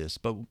realize this,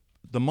 but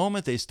the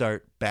moment they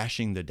start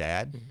bashing the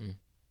dad,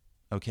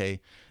 okay,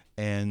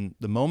 and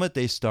the moment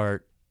they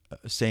start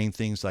saying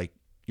things like,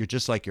 you're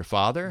just like your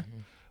father,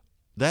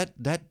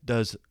 that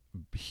does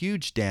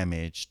huge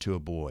damage to a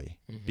boy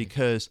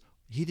because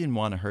he didn't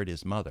want to hurt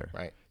his mother.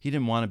 Right. He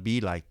didn't want to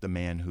be like the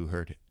man who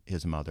hurt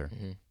his mother.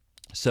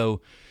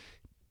 So,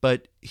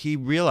 but he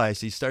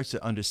realized, he starts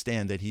to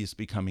understand that he's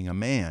becoming a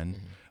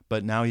man,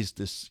 but now he's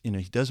this, he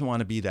doesn't want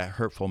to be that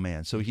hurtful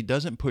man. So he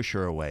doesn't push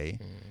her away.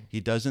 He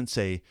doesn't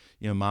say,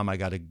 Mom, I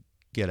got to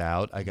get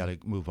out. I got to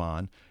move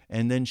on.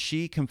 And then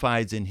she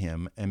confides in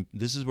him. And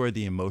this is where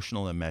the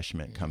emotional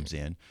enmeshment comes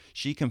in.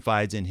 She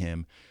confides in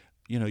him,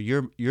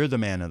 you're the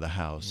man of the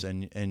house,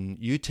 and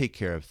you take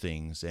care of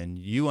things, and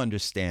you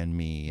understand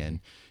me, and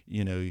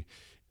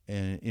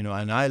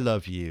and I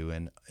love you,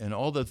 and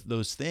all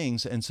those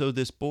things. And so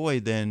this boy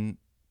then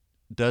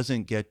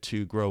doesn't get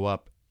to grow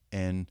up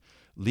and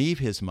leave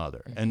his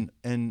mother.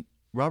 And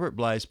Robert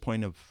Bly's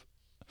point of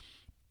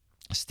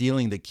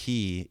stealing the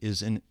key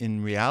is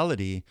in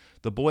reality,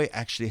 the boy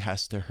actually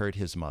has to hurt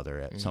his mother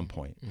at some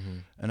point.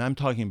 And I'm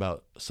talking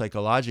about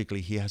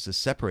psychologically, he has to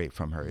separate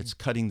from her. It's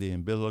cutting the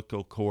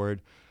umbilical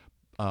cord,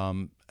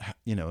 in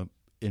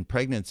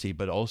pregnancy,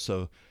 but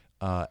also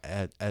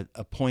at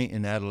a point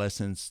in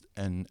adolescence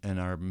and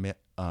our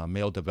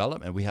male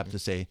development, we have to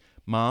say,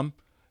 Mom,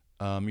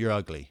 you're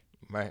ugly.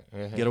 Right.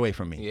 Get away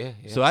from me. Yeah.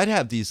 So I'd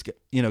have these,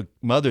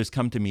 mothers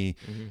come to me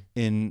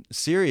in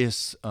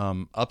serious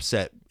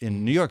upset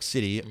in New York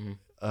City.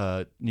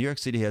 New York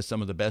City has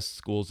some of the best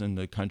schools in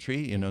the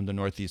country. The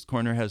Northeast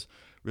corner has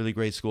really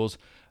great schools.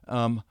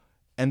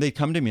 And they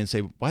come to me and say,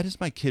 why does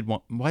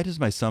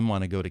my son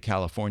want to go to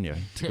California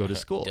to go to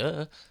school?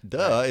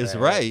 Duh is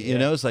right.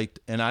 It's like,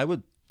 and I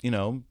would,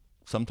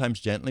 sometimes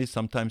gently,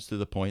 sometimes to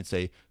the point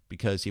say,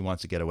 because he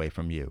wants to get away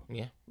from you.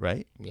 Yeah.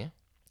 Right. Yeah.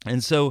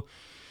 And so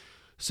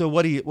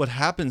what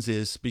happens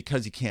is,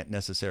 because he can't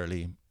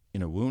necessarily,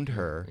 wound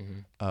her,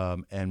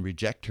 and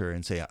reject her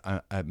and say,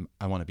 I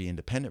want to be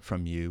independent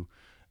from you.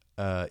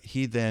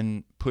 He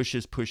then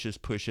pushes,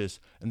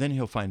 and then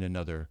he'll find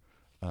another,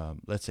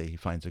 let's say he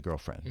finds a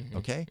girlfriend,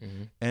 okay?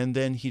 And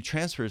then he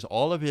transfers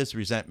all of his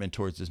resentment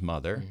towards his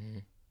mother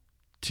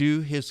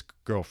to his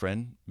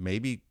girlfriend.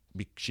 Maybe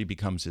she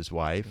becomes his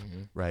wife,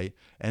 right?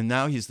 And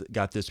now he's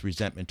got this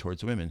resentment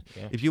towards women.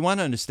 Yeah. If you want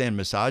to understand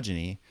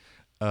misogyny,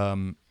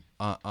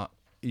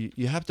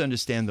 you have to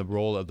understand the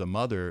role of the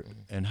mother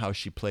and how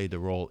she played the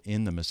role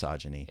in the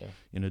misogyny,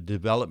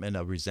 development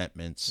of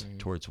resentments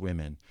towards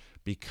women,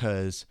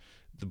 because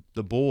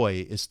the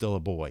boy is still a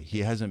boy. He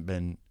hasn't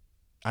been,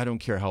 I don't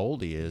care how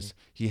old he is,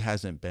 he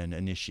hasn't been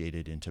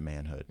initiated into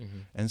manhood.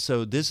 And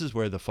so this is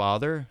where the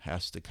father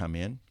has to come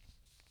in,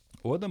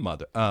 or the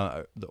mother,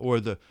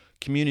 or the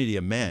community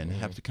of men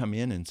have to come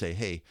in and say,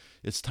 hey,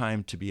 it's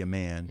time to be a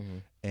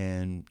man.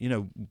 And,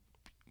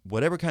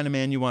 whatever kind of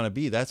man you want to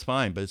be, that's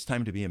fine, but it's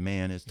time to be a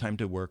man. It's time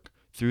to work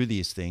through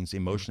these things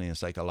emotionally and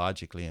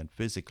psychologically and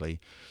physically,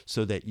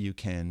 so that you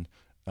can,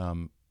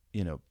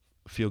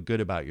 feel good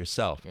about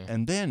yourself. Yeah.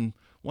 And then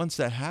once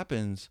that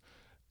happens,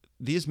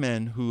 these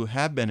men who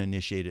have been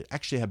initiated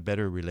actually have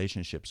better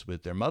relationships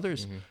with their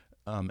mothers,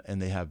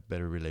 and they have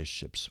better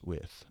relationships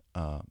with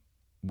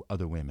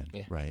other women,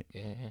 right?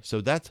 Yeah.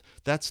 So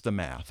that's the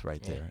math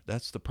right there.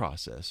 That's the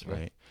process,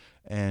 right?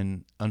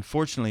 And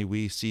unfortunately,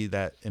 we see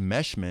that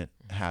enmeshment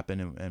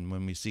happen, and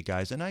when we see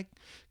guys, and I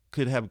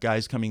could have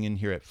guys coming in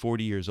here at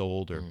 40 years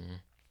old or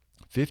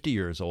 50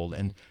 years old,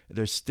 and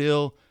they're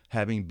still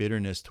having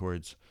bitterness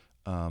towards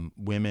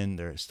women.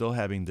 They're still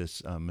having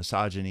this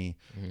misogyny.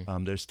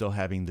 They're still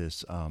having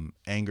this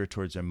anger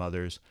towards their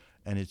mothers,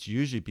 and it's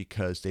usually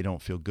because they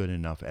don't feel good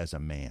enough as a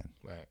man.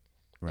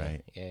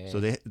 Right. Yeah. So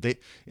they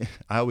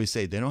I always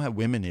say they don't have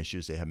women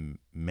issues, they have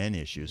men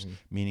issues.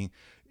 Meaning,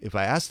 if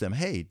I ask them,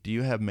 hey, do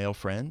you have male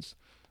friends?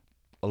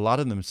 A lot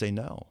of them say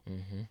no.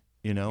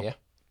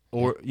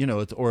 Or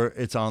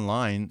it's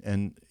online,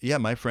 and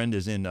my friend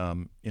is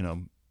in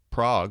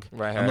Prague.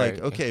 Right. I'm like,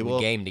 okay, well,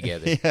 game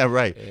together. Yeah,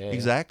 right. Yeah.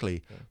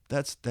 Exactly.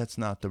 Yeah. That's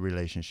not the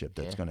relationship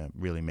that's going to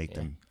really make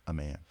them a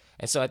man.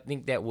 And so I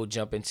think that we'll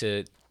jump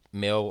into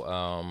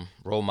male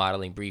role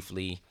modeling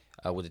briefly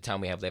with the time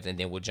we have left, and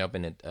then we'll jump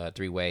into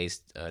 3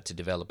 ways to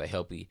develop a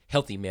healthy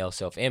male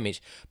self-image.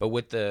 But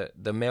with the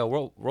male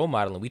role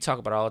modeling, we talk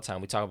about all the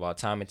time. We talk about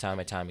time and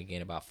time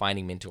again about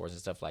finding mentors and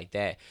stuff like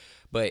that.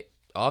 But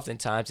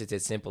oftentimes it's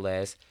as simple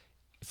as,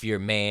 if you're a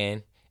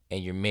man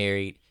and you're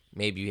married,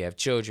 maybe you have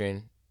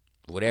children,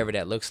 whatever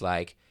that looks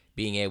like,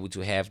 being able to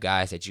have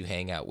guys that you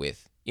hang out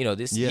with.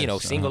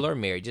 Single or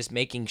married, just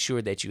making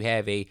sure that you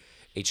have a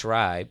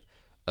tribe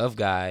of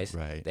guys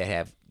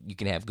that you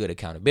can have good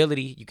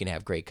accountability, you can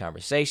have great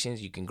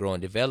conversations, you can grow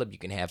and develop, you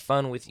can have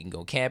fun with, you can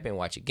go camping,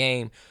 watch a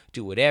game,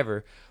 do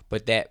whatever.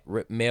 But that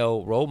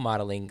male role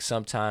modeling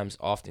sometimes,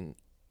 often,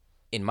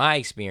 in my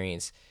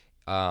experience,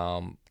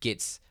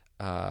 gets,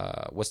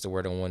 what's the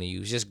word I want to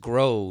use, just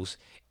grows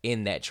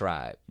in that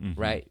tribe,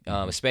 right?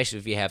 Especially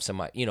if you have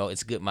somebody,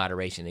 it's good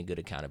moderation and good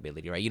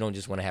accountability, right? You don't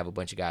just want to have a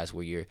bunch of guys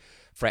where you're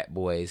frat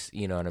boys,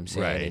 you know what I'm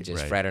saying, and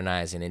just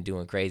fraternizing and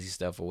doing crazy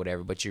stuff or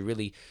whatever, but you're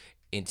really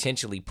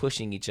intentionally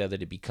pushing each other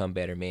to become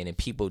better men. And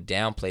people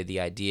downplay the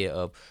idea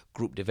of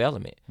group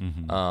development,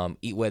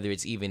 whether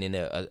it's even in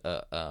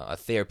a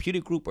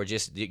therapeutic group or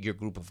just your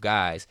group of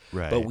guys.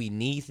 But we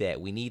need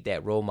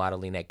that role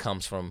modeling that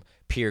comes from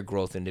peer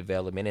growth and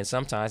development. And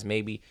sometimes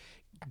maybe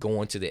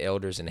going to the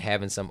elders and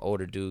having some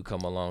older dude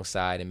come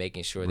alongside and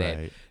making sure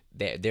that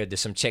there's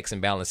some checks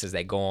and balances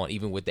that go on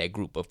even with that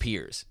group of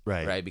peers,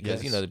 right?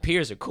 Because the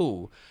peers are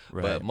cool,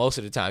 but most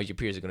of the time your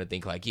peers are going to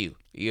think like you.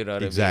 You know what I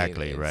mean?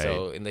 Exactly, right.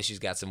 So unless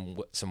you've got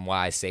some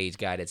wise sage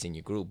guy that's in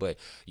your group, but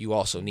you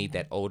also need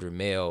that older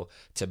male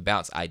to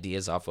bounce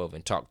ideas off of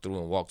and talk through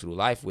and walk through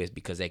life with,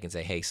 because they can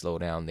say, hey, slow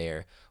down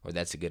there, or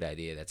that's a good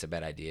idea, that's a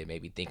bad idea,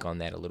 maybe think on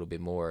that a little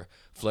bit more,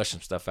 flush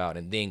some stuff out,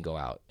 and then go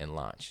out and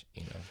launch.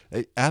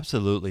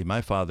 Absolutely.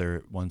 My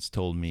father once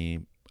told me,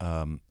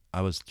 I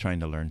was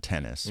trying to learn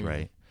tennis,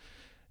 right?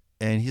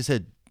 And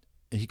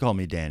he called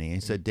me Danny. And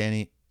he said,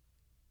 Danny,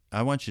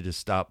 I want you to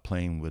stop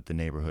playing with the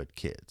neighborhood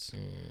kids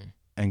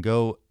and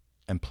go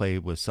and play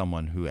with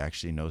someone who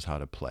actually knows how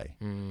to play,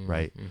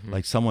 right?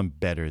 Like someone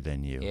better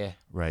than you,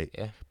 right?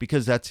 Yeah.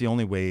 Because that's the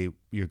only way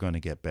you're going to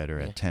get better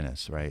at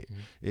tennis, right?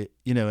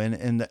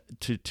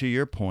 To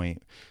your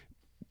point,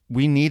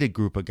 we need a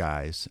group of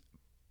guys.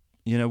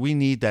 We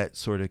need that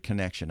sort of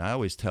connection. I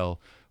always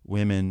tell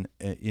women,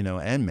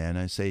 and men.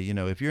 I say,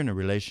 if you're in a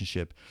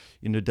relationship,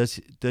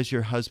 does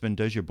your husband,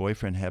 does your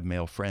boyfriend have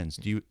male friends?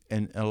 Do you?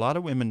 And a lot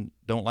of women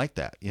don't like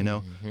that.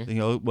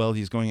 Well,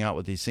 he's going out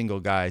with these single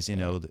guys.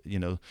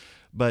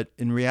 But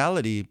in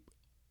reality,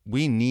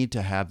 we need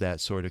to have that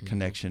sort of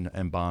connection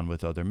and bond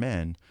with other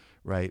men,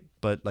 right?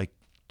 But like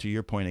to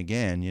your point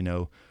again,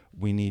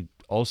 we need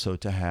also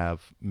to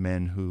have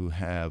men who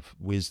have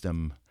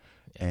wisdom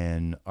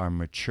and are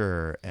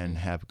mature and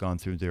have gone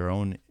through their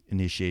own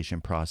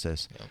initiation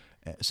process,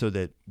 so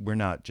that we're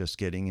not just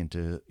getting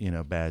into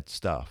bad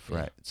stuff,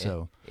 right?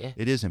 So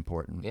it is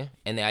important. Yeah,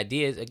 and the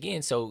idea is,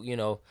 again, so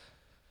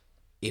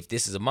if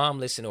this is a mom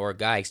listening or a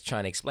guy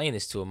trying to explain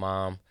this to a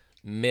mom,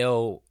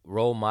 male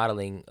role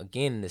modeling,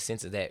 again, in the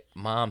sense of that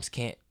moms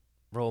can't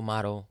role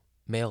model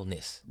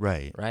maleness,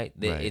 right?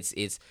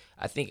 It's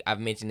I think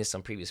I've mentioned this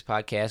on previous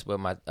podcasts, but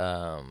my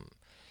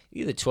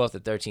either 12th or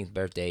 13th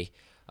birthday,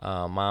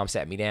 mom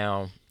sat me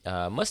down.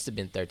 Must have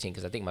been 13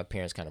 because I think my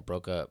parents kind of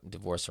broke up,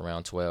 divorced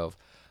around 12.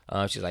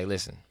 She's like,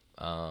 listen,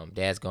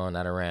 dad's gone,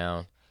 not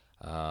around.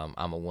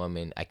 I'm a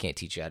woman. I can't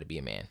teach you how to be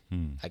a man.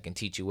 I can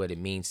teach you what it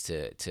means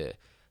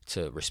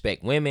to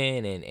respect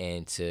women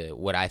and to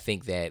what I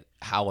think that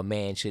how a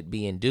man should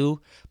be and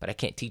do, but I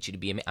can't teach you to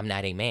be a man. I'm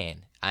not a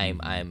man.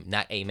 I'm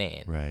not a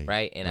man.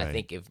 Right. And I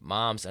think if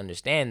moms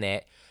understand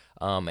that,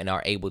 and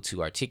are able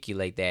to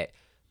articulate that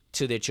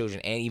to their children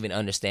and even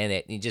understand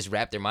that and just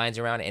wrap their minds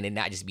around it and it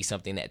not just be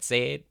something that's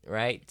said,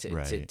 right?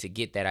 To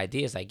get that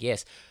idea. It's like,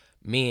 yes,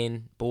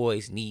 men,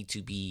 boys need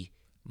to be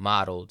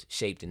modeled,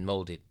 shaped, and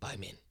molded by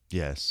men.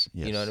 Yes.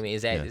 You know what I mean?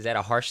 Is that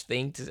a harsh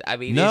thing to? I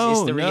mean, no,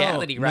 it's the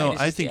reality, right? No,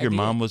 I think your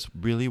mom was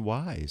really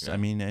wise. Yeah. I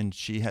mean, and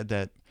she had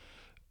that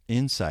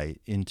insight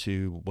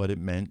into what it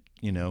meant.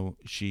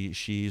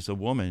 She's a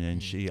woman,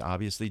 and she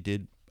obviously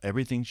did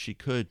everything she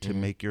could to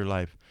make your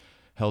life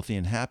healthy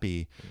and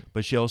happy.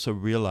 But she also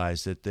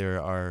realized that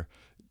there are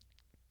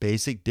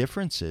basic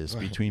differences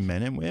between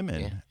men and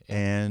women,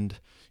 and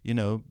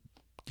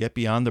get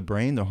beyond the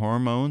brain, the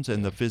hormones,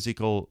 and the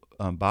physical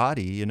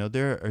body.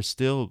 There are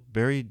still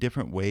very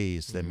different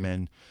ways that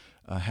men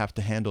have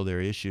to handle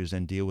their issues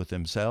and deal with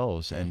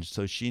themselves. And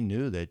so she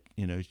knew that,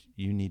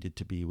 you needed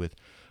to be with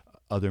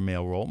other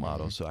male role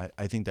models. So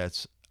I think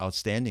that's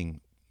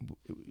outstanding.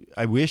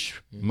 I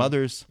wish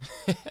mothers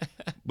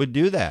would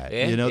do that.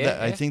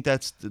 I think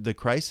that's the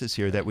crisis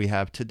here that we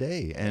have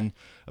today. And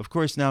of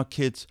course, now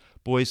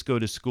boys go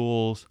to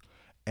schools,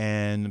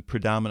 and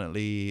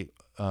predominantly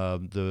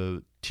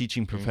the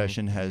teaching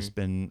profession has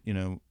been,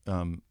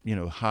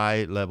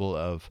 high level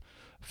of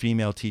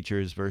female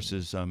teachers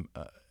versus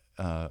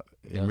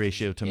in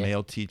ratio to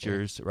male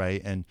teachers,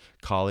 right? And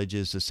college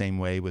is the same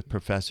way with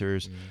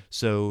professors.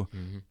 So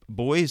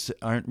boys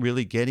aren't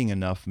really getting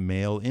enough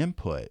male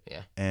input,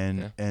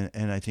 and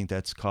I think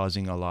that's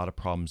causing a lot of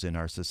problems in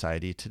our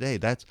society today.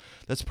 That's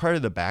part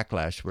of the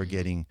backlash we're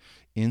getting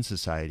in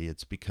society.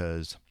 It's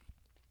because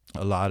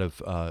a lot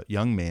of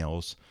young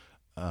males.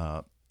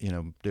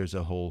 There's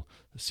a whole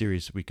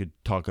series we could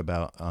talk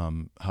about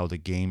how the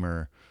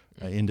gamer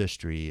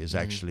industry is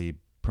actually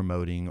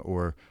promoting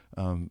or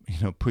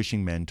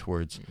pushing men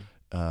towards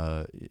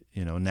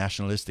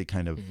nationalistic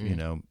kind of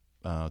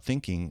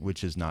thinking,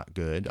 which is not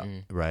good,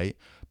 right?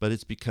 But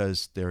it's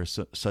because there's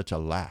such a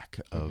lack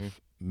of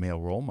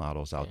male role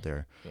models out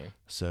there.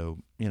 So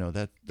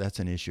that's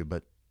an issue.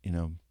 But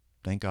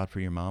thank God for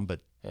your mom.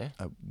 But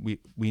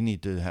we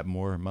need to have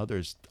more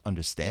mothers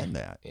understand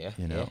that.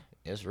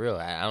 It's real.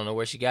 I don't know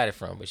where she got it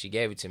from, but she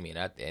gave it to me,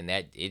 and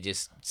that it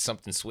just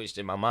something switched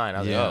in my mind.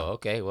 I was like, oh,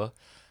 okay, well,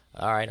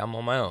 all right, I'm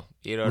on my own.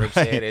 You know what I'm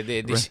saying? And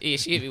then she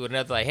hit me with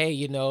another like,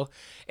 hey,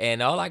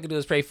 and all I can do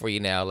is pray for you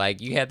now. Like,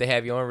 you have to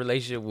have your own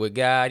relationship with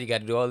God. You got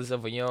to do all this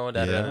stuff on your own.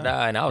 And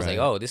I was like,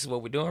 oh, this is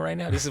what we're doing right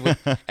now. This is what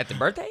at the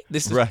birthday.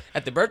 This is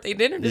at the birthday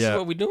dinner. This is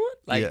what we're doing.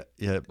 Like,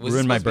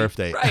 ruined my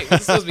birthday. Right?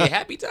 Was it supposed to be a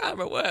happy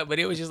time or what? But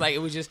it was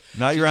just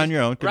now you're on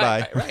your own.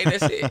 Goodbye. Right.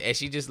 That's it. And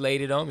she just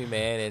laid it on me,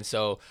 man. And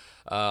so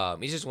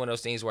it's just one of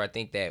those things where I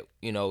think that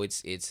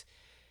it's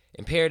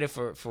imperative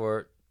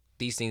for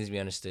these things to be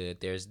understood.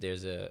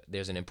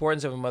 There's an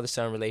importance of a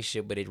mother-son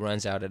relationship, but it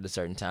runs out at a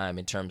certain time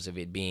in terms of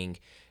it being,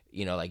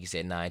 like you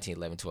said, 9, 10,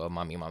 11, 12,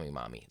 mommy.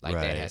 Like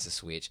that has to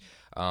switch.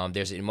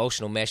 There's an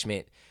emotional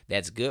meshment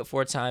that's good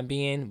for a time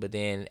being, but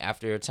then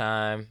after a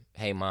time,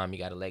 hey, mom, you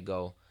got to let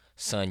go.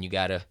 Son, you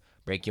got to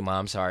break your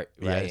mom's heart,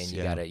 right? Yes,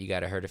 and you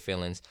gotta hurt her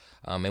feelings.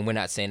 And we're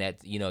not saying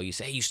that, you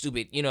say, hey, you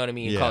stupid, you know what I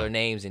mean? You call her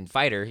names and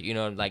fight her,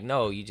 like,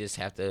 no, you just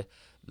have to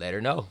let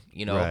her know,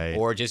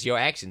 or just your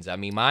actions. I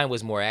mean, mine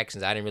was more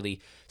actions. I didn't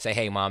really say,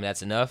 hey, mom,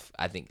 that's enough.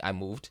 I think I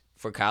moved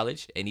for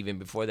college. And even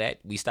before that,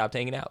 we stopped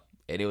hanging out.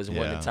 And it was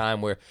one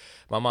time where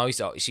my mom used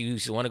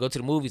to want to go to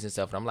the movies and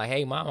stuff. And I'm like,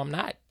 hey, mom, I'm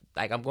not.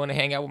 Like, I'm going to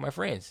hang out with my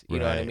friends. You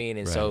know what I mean?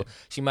 And so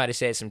she might have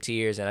shed some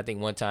tears. And I think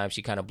one time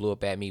she kind of blew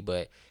up at me,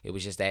 but it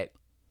was just that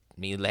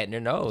me letting her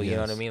know, you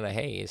know what I mean? Like,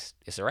 hey,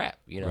 it's a wrap,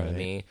 you know what I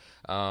mean?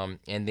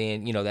 And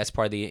then, that's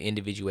part of the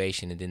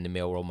individuation and then the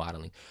male role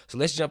modeling. So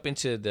let's jump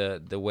into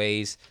the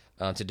ways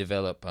to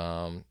develop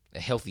a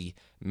healthy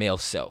male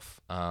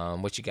self.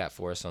 What you got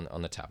for us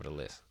on the top of the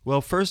list?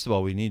 Well, first of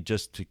all, we need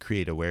just to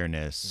create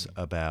awareness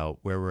about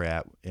where we're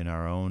at in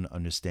our own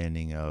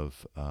understanding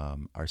of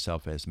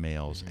ourselves as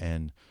males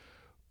and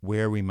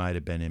where we might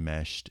have been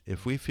enmeshed.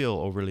 If we feel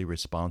overly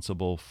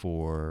responsible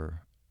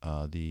for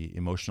the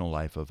emotional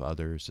life of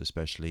others,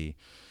 especially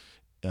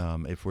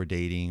if we're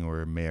dating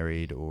or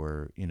married,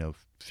 or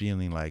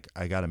feeling like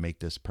I got to make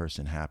this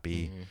person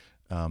happy,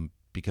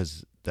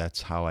 because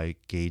that's how I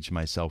gauge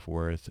my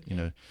self-worth.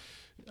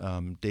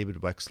 David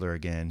Wexler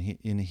again,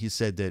 he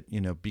said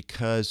that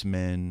because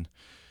men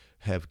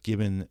have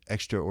given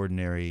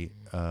extraordinary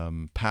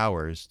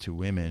powers to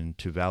women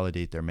to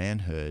validate their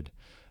manhood,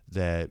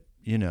 that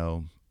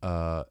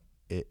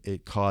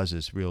it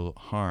causes real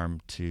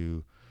harm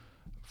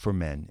for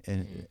men.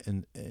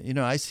 And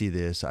I see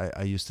this.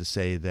 I used to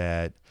say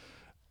that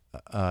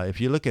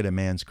if you look at a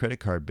man's credit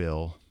card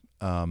bill,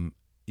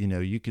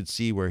 you could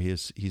see where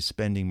he's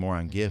spending more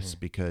on gifts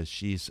because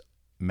she's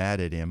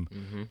mad at him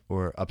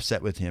or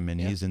upset with him, and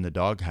he's in the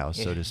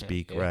doghouse, so to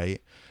speak,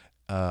 right?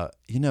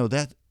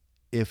 That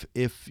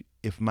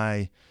if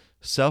my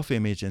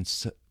self-image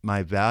and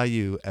my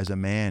value as a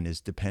man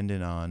is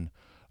dependent on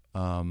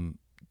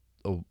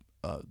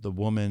the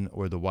woman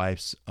or the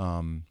wife's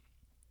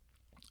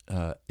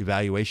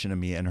evaluation of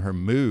me and her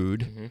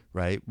mood,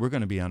 right? We're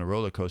going to be on a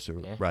roller coaster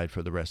ride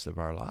for the rest of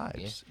our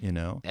lives.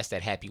 That's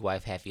that happy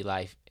wife, happy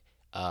life.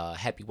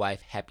 Happy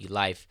wife, happy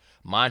life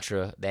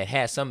mantra that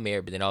has some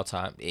merit, but then all the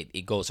time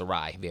it goes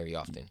awry very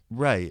often.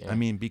 Right. I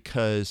mean,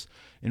 because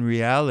in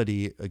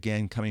reality,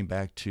 again, coming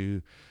back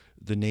to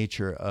the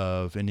nature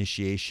of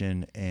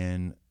initiation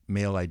and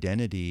male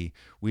identity,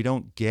 we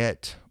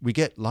get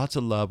lots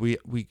of love. We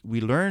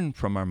learn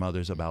from our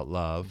mothers about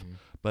love,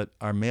 but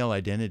our male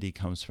identity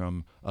comes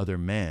from other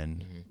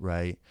men,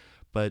 right?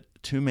 But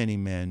too many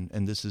men,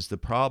 and this is the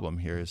problem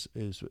here,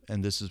 is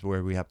and this is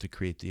where we have to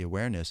create the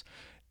awareness.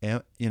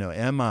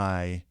 Am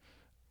I,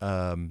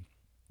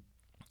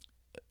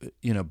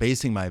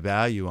 basing my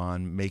value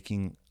on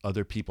making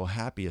other people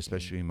happy,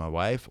 especially my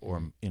wife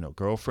or,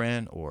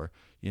 girlfriend or,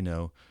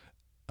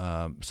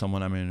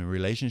 someone I'm in a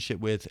relationship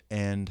with.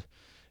 And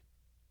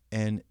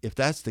if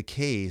that's the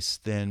case,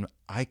 then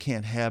I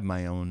can't have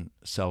my own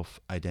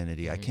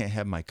self-identity. I can't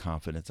have my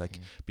confidence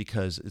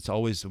because it's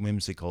always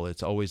whimsical.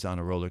 It's always on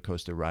a roller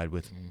coaster ride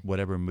with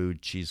whatever mood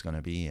she's going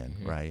to be in,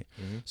 right?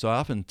 So I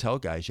often tell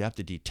guys, you have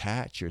to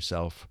detach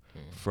yourself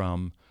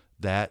from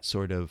that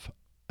sort of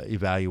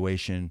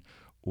evaluation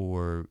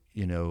or,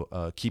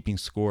 keeping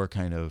score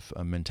kind of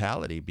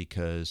mentality,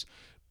 because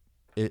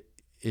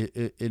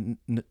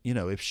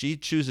if she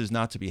chooses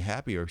not to be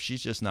happy, or if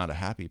she's just not a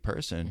happy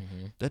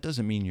person, that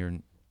doesn't mean you're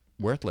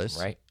worthless.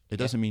 Right. It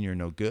doesn't mean you're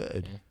no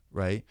good.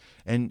 Right.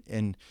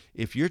 And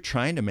if you're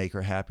trying to make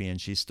her happy and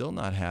she's still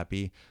not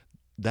happy,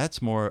 that's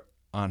more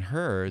on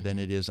her than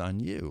it is on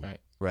you.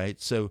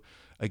 Right. So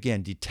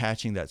again,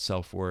 detaching that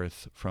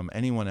self-worth from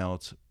anyone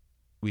else,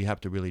 we have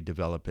to really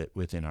develop it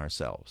within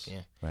ourselves.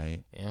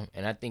 Right. Yeah.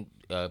 And I think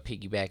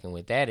piggybacking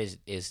with that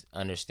is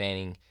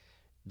understanding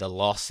the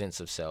lost sense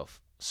of self.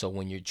 So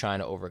when you're trying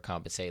to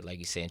overcompensate, like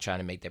you said, and trying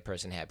to make that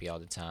person happy all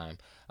the time,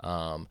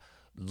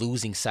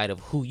 losing sight of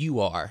who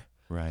you are,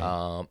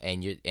 right?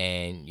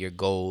 And your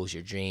goals,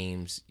 your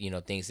dreams,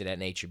 things of that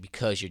nature,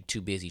 because you're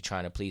too busy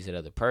trying to please that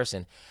other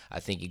person. I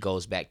think it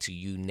goes back to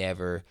you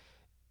never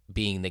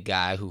being the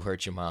guy who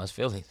hurt your mom's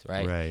feelings,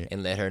 right? Right.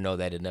 And let her know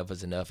that enough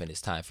is enough, and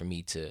it's time for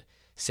me to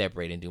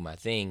separate and do my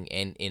thing.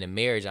 And in a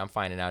marriage, I'm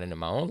finding out in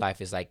my own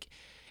life, it's like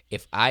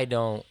if I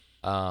don't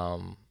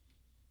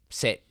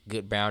set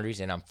good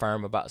boundaries and I'm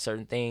firm about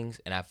certain things,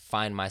 and I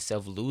find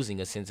myself losing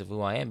a sense of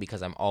who I am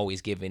because I'm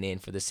always giving in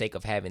for the sake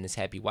of having this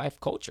happy wife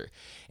culture.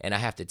 And I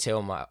have to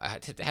tell my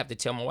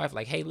wife,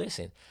 like, hey,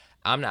 listen,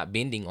 I'm not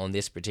bending on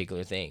this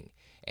particular thing,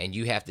 and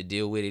you have to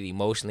deal with it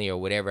emotionally or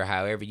whatever,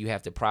 however you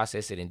have to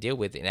process it and deal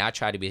with it. And I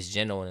try to be as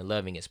gentle and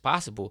loving as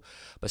possible,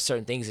 but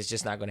certain things, it's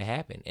just not going to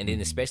happen. And then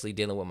especially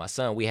dealing with my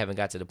son, we haven't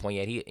got to the point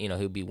yet.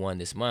 He'll be 1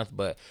 this month,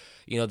 but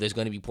there's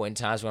going to be point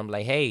in times where I'm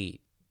like, hey,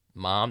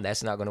 Mom,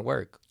 that's not going to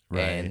work.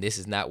 Right. And this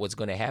is not what's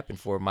going to happen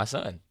for my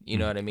son. You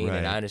know what I mean? Right.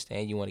 And I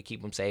understand you want to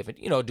keep him safe and,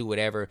 do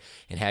whatever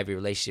and have your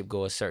relationship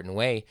go a certain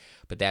way,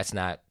 but that's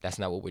not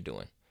what we're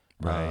doing.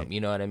 Right. You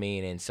know what I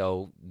mean? And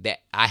so that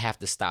I have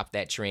to stop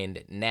that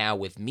trend now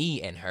with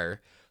me and her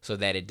so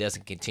that it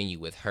doesn't continue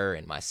with her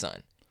and my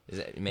son. Does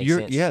that make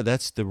sense? Yeah,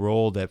 that's the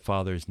role that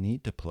fathers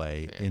need to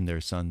play in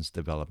their son's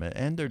development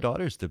and their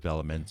daughter's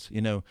developments.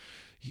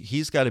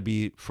 He's got to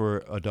be,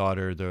 for a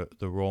daughter, the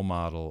role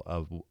model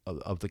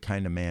of the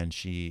kind of man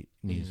she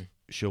needs,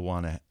 she'll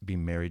want to be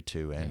married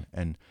to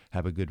and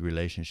have a good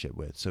relationship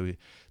with. So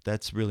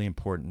that's really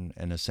important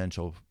and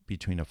essential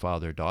between a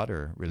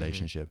father-daughter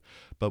relationship.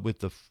 But with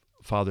the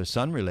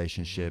father-son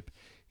relationship,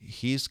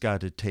 he's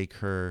got to take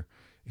her.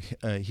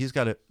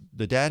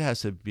 The dad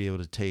has to be able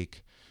to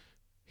take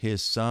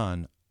his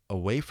son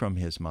away from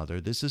his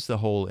mother. This is the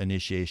whole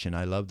initiation.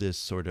 I love this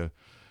sort of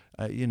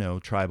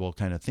tribal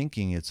kind of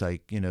thinking. It's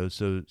like,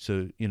 so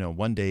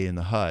one day in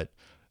the hut,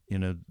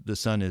 the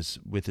son is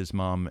with his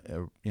mom,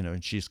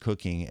 and she's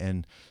cooking,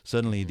 and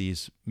suddenly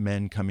these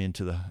men come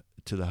into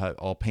the hut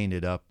all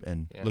painted up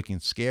and looking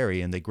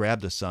scary, and they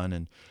grab the son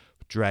and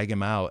drag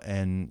him out,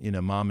 and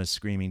mom is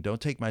screaming,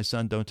 "Don't take my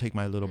son, don't take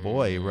my little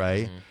boy,"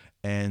 right?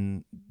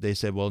 And they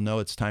said, well, no,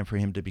 it's time for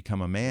him to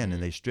become a man,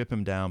 and they strip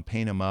him down,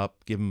 paint him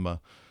up, give him a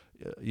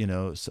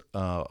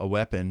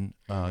weapon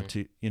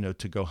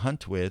to go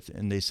hunt with,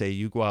 and they say,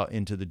 you go out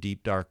into the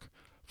deep dark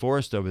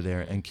forest over there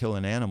and kill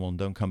an animal and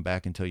don't come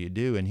back until you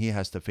do. And he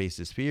has to face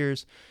his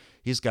fears.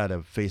 He's got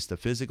to face the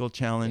physical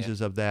challenges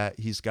of that.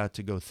 He's got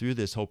to go through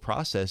this whole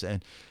process,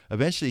 and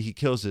eventually he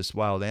kills this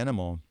wild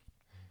animal,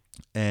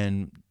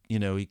 and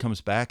he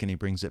comes back and he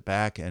brings it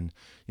back, and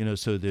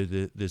so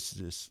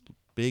this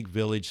big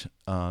village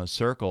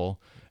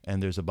circle,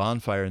 and there's a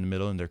bonfire in the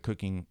middle, and they're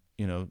cooking,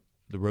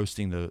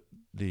 roasting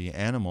the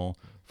animal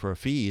for a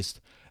feast,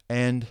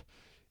 and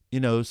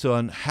so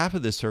on half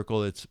of this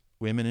circle it's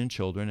women and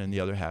children, and the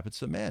other half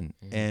it's the men.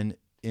 And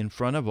in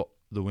front of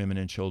the women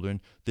and children,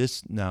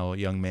 this now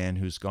young man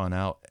who's gone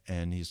out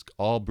and he's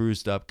all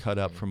bruised up, cut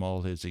up from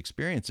all his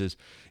experiences,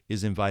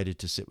 is invited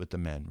to sit with the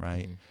men,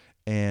 right?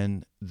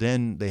 And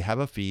then they have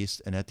a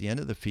feast, and at the end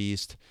of the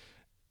feast,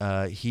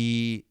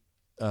 he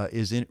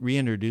is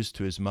reintroduced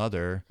to his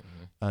mother,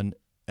 and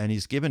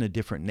he's given a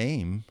different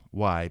name.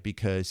 Why?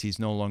 Because he's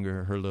no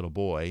longer her little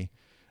boy,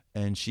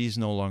 and she's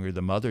no longer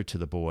the mother to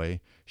the boy.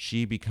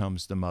 She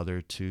becomes the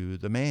mother to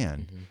the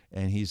man,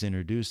 and he's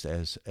introduced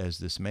as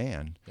this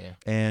man.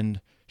 And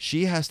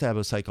she has to have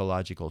a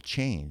psychological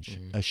change,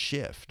 a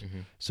shift,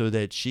 so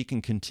that she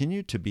can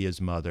continue to be his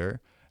mother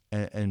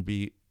and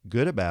be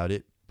good about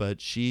it,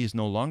 but she's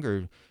no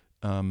longer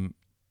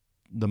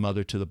the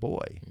mother to the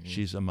boy.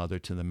 She's a mother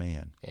to the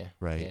man,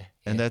 right?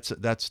 And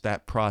that's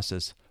that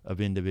process of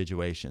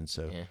individuation.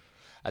 So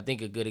I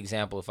think a good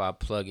example, if I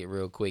plug it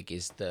real quick,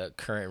 is the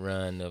current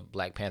run of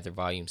Black Panther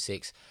Volume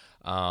 6.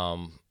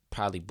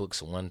 Probably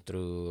books 1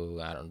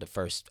 through, I don't know, the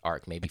first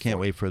arc, maybe. I can't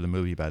 4. wait for the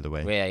movie, by the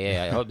way.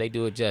 Yeah. I hope they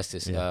do it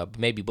justice.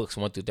 Maybe books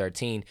 1 through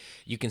 13.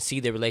 You can see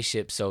the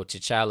relationship. So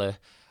T'Challa,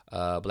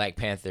 Black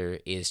Panther,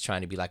 is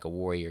trying to be like a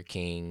warrior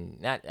king.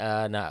 Not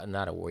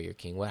a warrior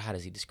king. How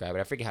does he describe it?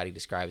 I forget how he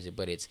describes it,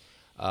 but it's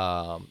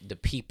the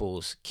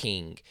people's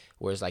king,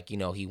 whereas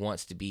he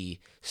wants to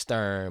be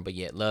stern but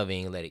yet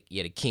loving,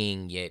 yet a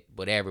king, yet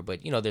whatever.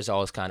 But there's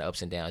always kind of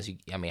ups and downs.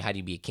 How do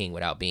you be a king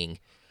without being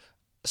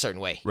a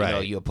certain way?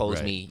 Right. You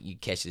oppose me, you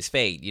catch this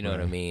fate. You know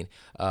what I mean?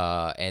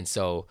 And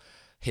so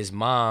his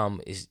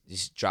mom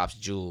just drops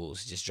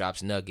jewels, just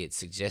drops nuggets,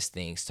 suggests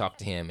things, talk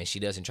to him, and she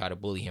doesn't try to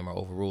bully him or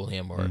overrule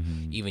him or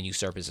even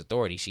usurp his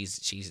authority.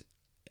 She's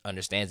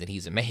understands that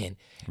he's a man,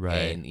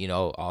 and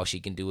all she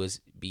can do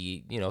is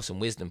be some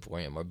wisdom for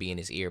him or be in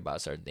his ear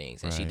about certain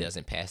things, and she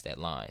doesn't pass that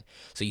line.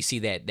 So you see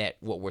that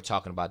what we're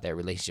talking about, that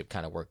relationship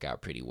kind of work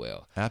out pretty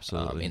well.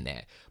 Absolutely. In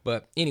that.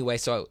 But anyway,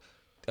 so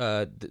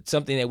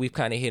something that we've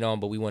kind of hit on,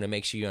 but we want to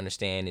make sure you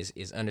understand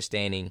is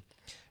understanding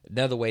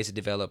another ways to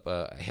develop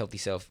a healthy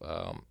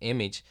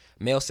self-image,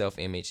 male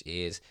self-image,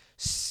 is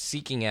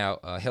seeking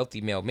out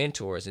healthy male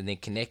mentors and then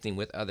connecting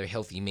with other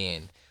healthy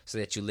men so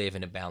that you live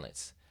in a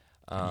balance.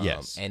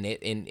 Yes. And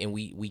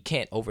we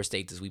can't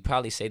overstate this. We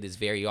probably say this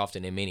very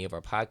often in many of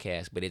our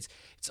podcasts, but it's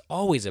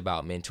always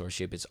about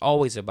mentorship. It's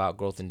always about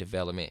growth and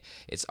development.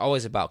 It's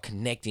always about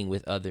connecting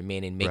with other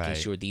men and making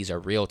sure these are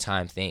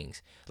real-time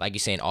things. Like you're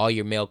saying, all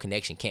your male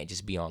connection can't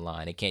just be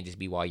online. It can't just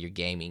be while you're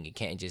gaming. It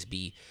can't just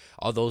be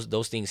all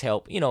those things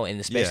help, and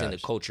especially in the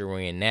culture we're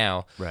in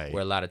now,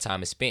 where a lot of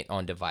time is spent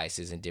on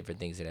devices and different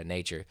things of that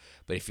nature.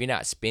 But if you're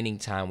not spending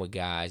time with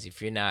guys,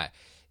 if you're not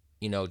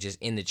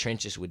just in the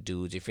trenches with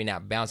dudes, if you're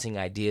not bouncing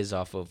ideas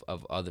off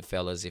of other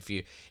fellas, if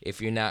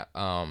you're not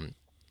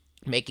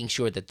making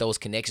sure that those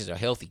connections are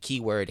healthy,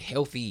 keyword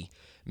healthy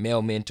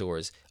male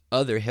mentors,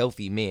 other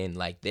healthy men,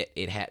 like that,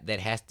 that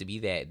has to be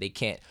that. They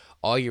can't,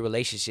 all your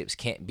relationships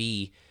can't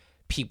be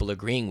people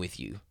agreeing with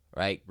you,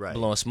 right?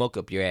 Blowing smoke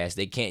up your ass.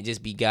 They can't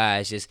just be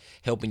guys just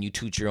helping you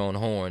toot your own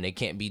horn. They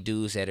can't be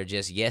dudes that are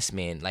just yes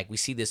men. Like we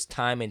see this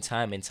time and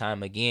time and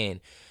time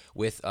again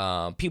with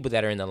people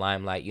that are in the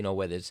limelight,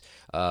 whether it's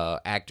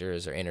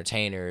actors or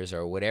entertainers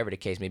or whatever the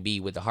case may be,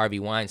 with the Harvey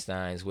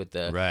Weinsteins, with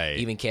the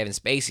even Kevin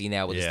Spacey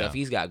now with the stuff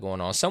he's got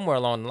going on. Somewhere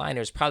along the line,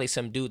 there's probably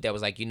some dude that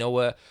was like, you know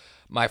what,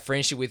 my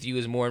friendship with you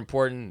is more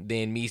important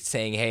than me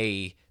saying,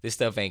 hey, this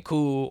stuff ain't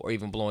cool, or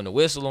even blowing the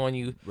whistle on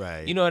you.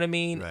 You know what I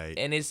mean?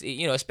 And it's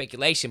it's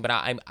speculation, but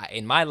I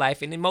in my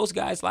life and in most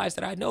guys' lives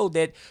that I know,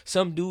 that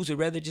some dudes would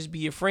rather just be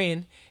your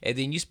friend, and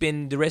then you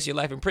spend the rest of your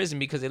life in prison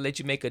because they let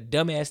you make a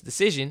dumbass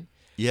decision.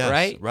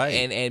 Yes, right.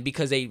 And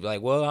because they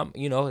like, well, I'm,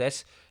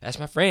 that's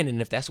my friend,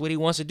 and if that's what he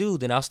wants to do,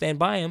 then I'll stand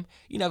by him.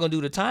 You're not gonna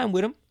do the time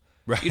with him.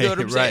 You know what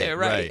I'm saying?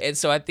 Right. And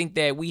so I think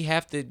that we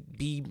have to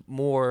be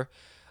more,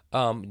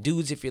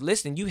 dudes, if you're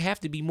listening, you have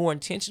to be more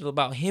intentional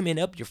about hemming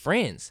up your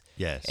friends.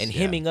 Yes. And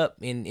hemming up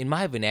in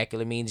my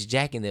vernacular means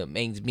jacking them,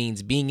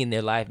 means being in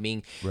their life,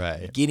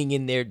 getting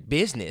in their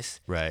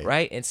business.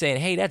 Right. And saying,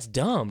 hey, that's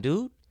dumb,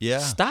 dude. Yeah.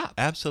 Stop.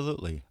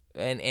 Absolutely.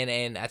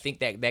 And I think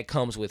that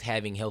comes with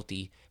having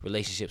healthy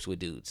relationships with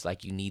dudes.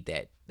 Like you need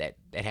that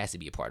has to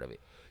be a part of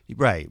it.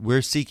 Right.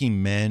 We're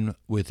seeking men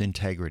with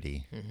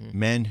integrity,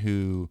 men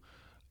who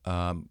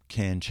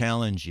can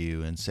challenge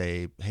you and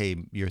say, "Hey,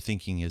 your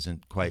thinking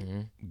isn't quite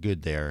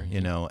good there,"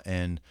 you know,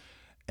 and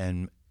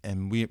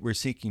we're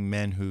seeking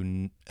men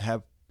who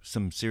have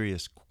some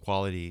serious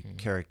quality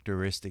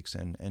characteristics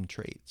and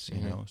traits,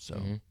 you know.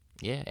 So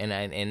Yeah,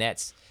 and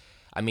that's,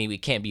 I mean, we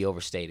can't be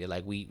overstated.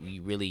 Like we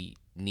really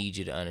need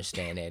you to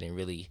understand that and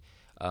really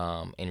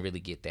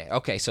get that.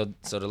 Okay, so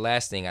the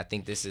last thing, I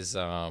think this is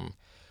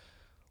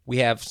we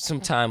have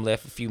some time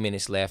left, a few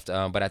minutes left,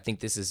 but I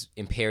think this is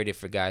imperative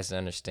for guys to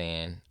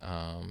understand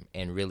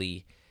and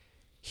really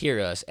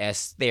hear us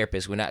as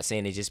therapists. We're not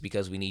saying it just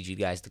because we need you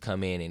guys to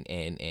come in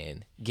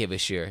and give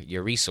us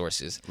your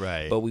resources.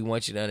 Right. But we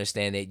want you to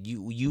understand that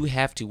you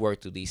have to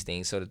work through these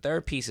things. So the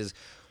third piece is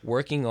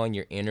working on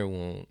your inner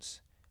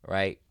wounds,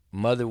 right?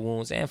 Mother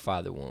wounds and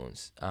father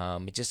wounds.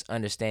 Just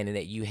understanding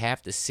that you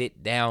have to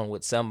sit down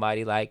with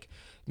somebody like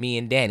me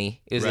and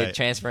Danny. Is Right. it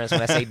transference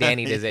when I say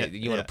Danny? Does it,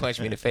 you want to punch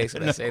me in the face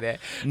when I say that?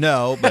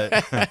 no, but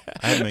I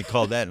haven't been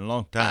called that in a long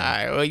All time.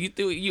 right. Well,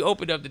 you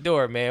opened up the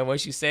door, man.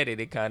 Once you said it,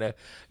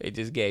 it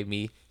just gave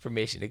me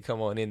permission to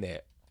come on in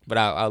there. But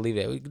I'll leave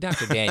that with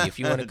Dr. Daniel. If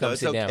you want to come No,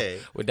 it's sit down okay.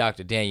 with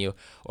Dr. Daniel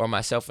or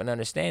myself and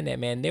understand that,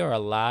 man, there are a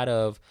lot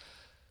of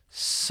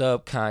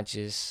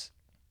subconscious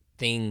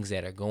things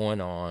that are going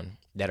on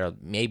that are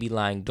maybe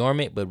lying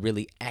dormant, but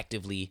really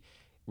actively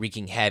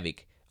wreaking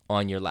havoc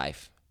on your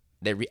life.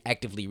 That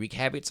actively wreak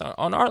havoc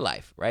on our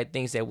life, right?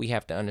 Things that we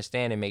have to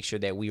understand and make sure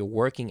that we are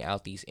working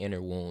out these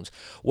inner wounds.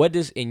 What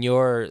does, in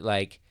your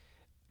like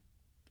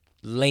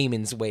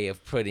layman's way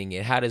of putting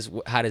it, how does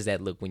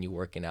that look when you're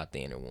working out the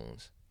inner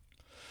wounds?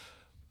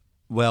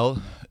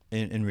 Well,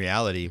 in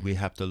reality, we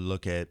have to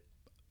look at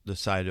the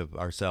side of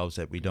ourselves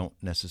that we don't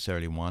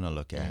necessarily want to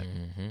look at.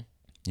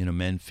 You know,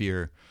 men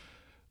fear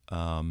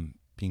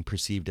being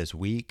perceived as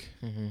weak,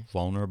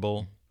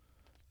 vulnerable.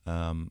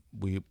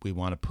 We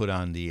want to put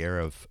on the air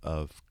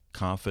of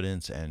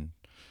confidence and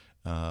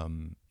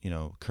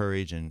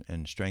courage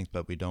and strength,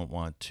 but we don't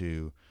want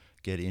to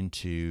get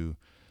into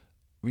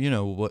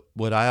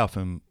what I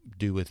often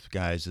do with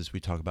guys is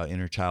we talk about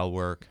inner child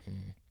work.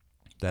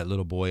 That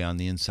little boy on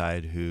the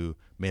inside who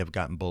may have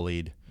gotten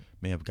bullied,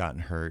 may have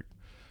gotten hurt,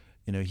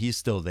 he's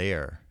still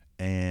there.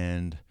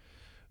 And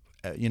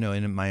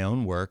in my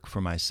own work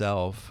for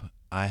myself,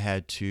 I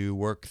had to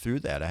work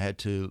through that. I had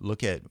to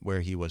look at where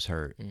he was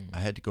hurt.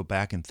 I had to go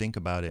back and think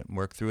about it and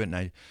work through it.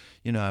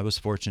 And I was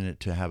fortunate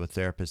to have a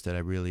therapist that I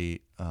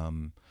really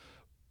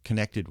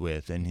connected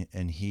with.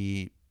 And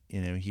he,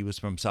 he was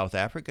from South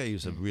Africa. He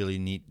was a really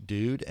neat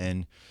dude.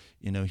 And,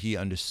 he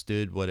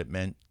understood what it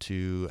meant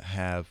to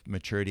have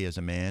maturity as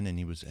a man. And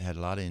he had a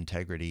lot of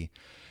integrity.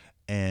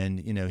 And,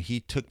 he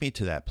took me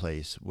to that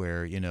place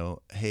where,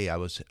 hey, I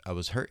was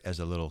hurt as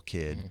a little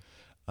kid.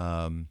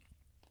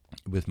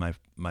 With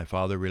my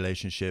father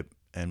relationship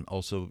and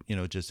also,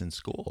 just in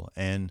school.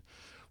 And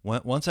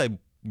once I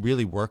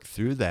really worked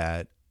through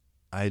that,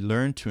 I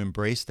learned to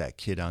embrace that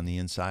kid on the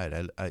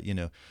inside.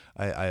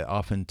 I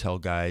often tell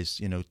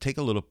guys,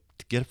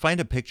 find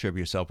a picture of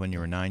yourself when you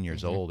were 9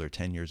 years old or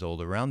 10 years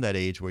old, around that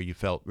age where you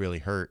felt really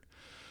hurt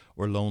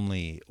or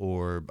lonely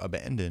or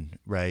abandoned,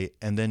 right?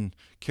 And then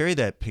carry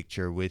that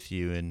picture with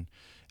you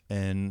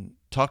and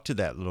talk to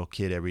that little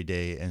kid every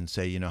day and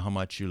say, how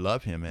much you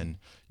love him. And,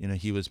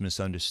 he was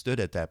misunderstood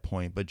at that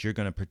point, but you're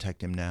going to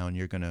protect him now, and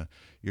you're going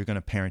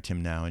to parent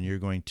him now, and you're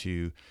going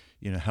to,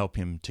 help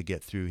him to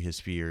get through his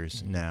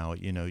fears now.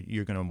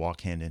 You're going to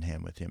walk hand in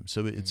hand with him.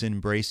 So it's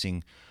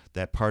embracing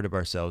that part of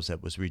ourselves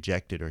that was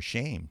rejected or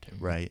shamed,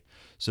 right?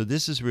 So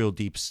this is real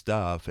deep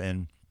stuff.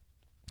 And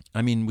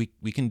I mean,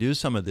 we can do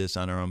some of this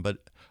on our own, but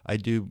I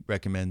do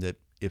recommend that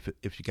if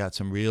you got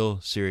some real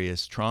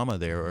serious trauma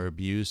there, or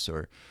abuse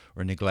or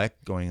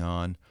neglect going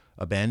on,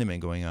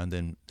 abandonment going on,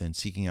 then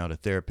seeking out a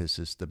therapist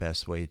is the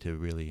best way to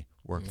really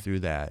work through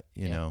that,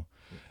 you know.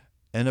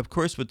 And of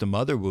course, with the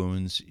mother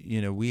wounds,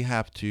 we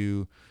have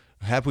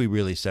we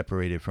really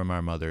separated from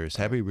our mothers?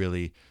 Have we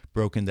really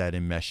broken that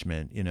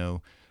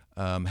enmeshment?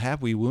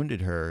 Have we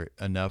wounded her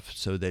enough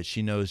so that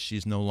she knows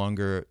she's no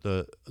longer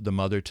the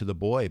mother to the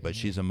boy, but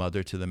she's a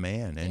mother to the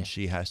man, and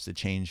she has to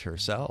change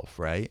herself,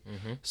 right?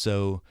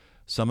 So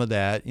some of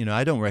that,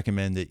 I don't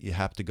recommend that you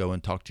have to go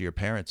and talk to your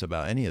parents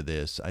about any of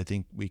this. I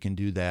think we can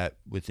do that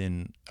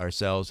within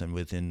ourselves and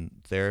within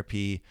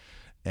therapy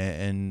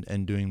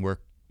and doing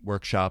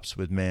workshops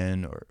with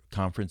men or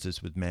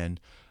conferences with men.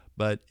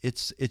 But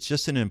it's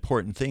just an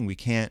important thing. We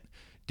can't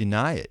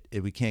deny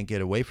it. We can't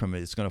get away from it.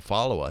 It's going to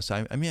follow us.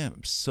 I mean,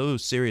 I'm so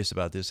serious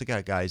about this. I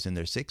got guys in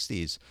their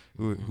 60s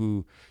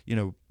who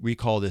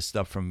recall this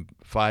stuff from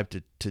 5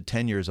 to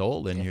 10 years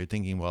old, and you're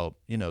thinking, well,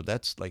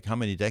 that's like how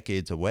many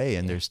decades away,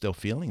 and they're still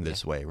feeling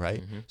this way,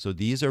 right? So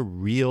these are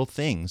real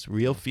things,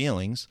 real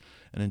feelings,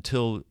 and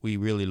until we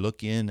really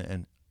look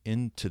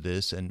into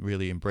this and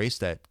really embrace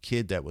that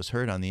kid that was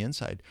hurt on the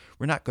inside,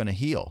 we're not going to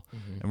heal,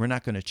 and we're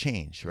not going to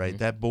change, right?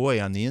 That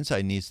boy on the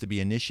inside needs to be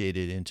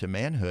initiated into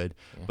manhood,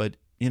 but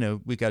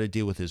we got to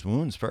deal with his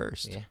wounds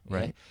first, Yeah,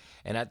 right? yeah.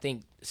 And I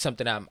think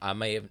something I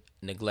may have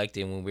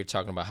neglected when we're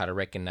talking about how to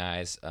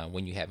recognize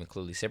when you haven't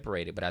clearly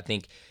separated, but I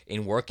think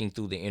in working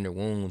through the inner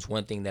wounds,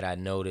 one thing that I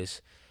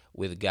notice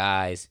with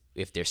guys,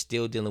 if they're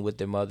still dealing with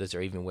their mothers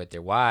or even with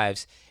their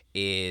wives,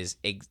 is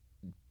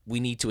we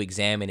need to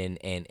examine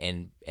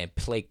and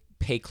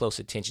pay close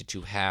attention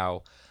to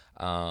how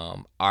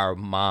our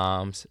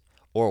moms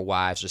or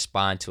wives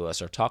respond to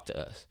us or talk to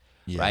us,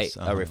 right? Yes,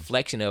 A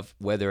reflection of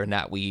whether or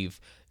not we've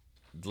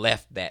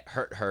left that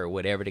hurt her,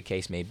 whatever the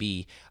case may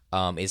be,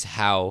 is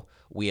how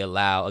we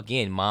allow.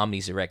 Again, mom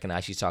needs to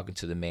recognize she's talking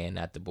to the man,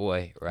 not the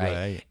boy, right?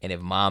 Right. And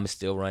if mom is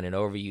still running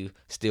over you,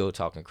 still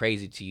talking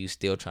crazy to you,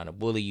 still trying to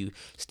bully you,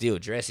 still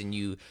dressing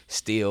you,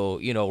 still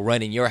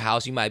running your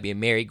house, you might be a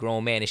married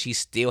grown man and she's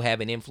still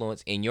having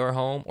influence in your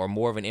home, or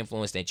more of an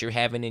influence that you're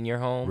having in your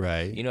home,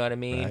 Right. You know what I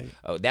mean?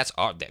 Right. That's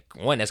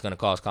that's going to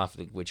cause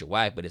conflict with your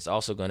wife, but it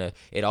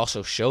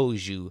also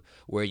shows you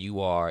where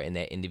you are in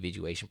that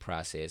individuation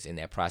process, in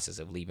that process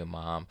of leaving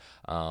mom,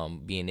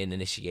 being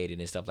initiated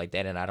and stuff like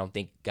that. And I don't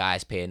think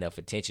guys pay enough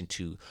attention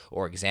to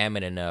or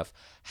examine enough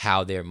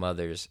how their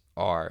mothers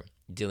are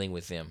dealing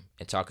with them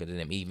and talking to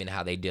them, even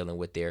how they dealing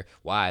with their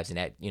wives, and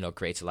that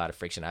creates a lot of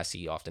friction. I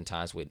see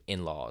oftentimes with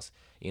in-laws,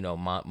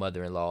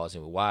 mother-in-laws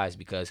and with wives,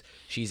 because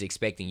she's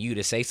expecting you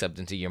to say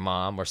something to your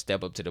mom or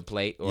step up to the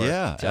plate, or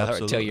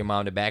tell your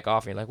mom to back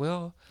off, and you're like,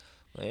 well,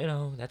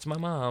 that's my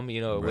mom,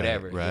 or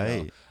whatever,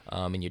 right.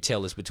 And your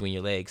tail is between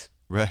your legs.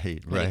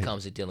 Right. When it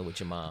comes to dealing with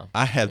your mom.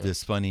 I have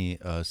this funny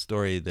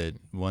story that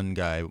one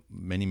guy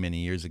many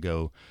years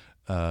ago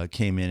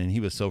came in, and he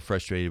was so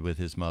frustrated with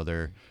his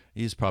mother.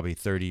 He's probably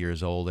 30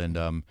 years old,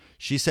 and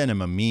she sent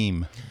him a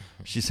meme.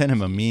 She sent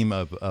him a meme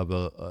of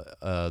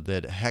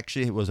that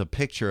actually was a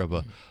picture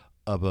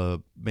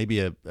of maybe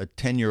a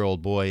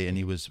 10-year-old boy, and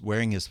he was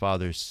wearing his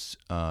father's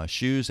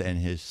shoes and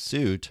his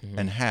suit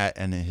and hat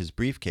and his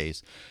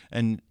briefcase,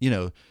 and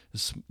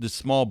the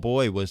small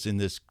boy was in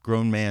this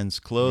grown man's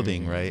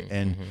clothing, right?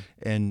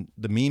 And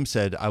the meme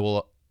said,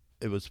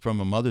 it was from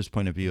a mother's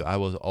point of view, I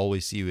will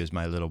always see you as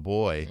my little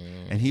boy.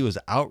 And he was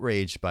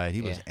outraged by it.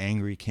 He was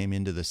angry, came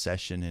into the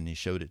session, and he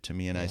showed it to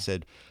me. And I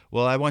said,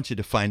 well, I want you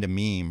to find a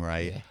meme,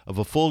 right, of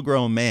a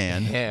full-grown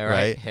man,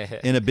 right,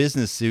 in a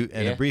business suit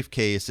and a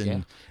briefcase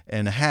and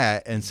a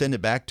hat, and send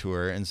it back to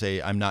her and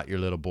say, I'm not your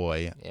little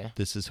boy.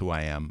 This is who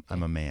I am.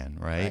 I'm a man,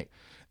 right?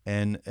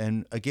 And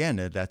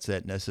again, that's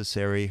that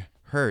necessary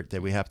hurt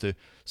that we have to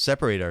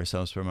separate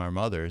ourselves from our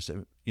mothers.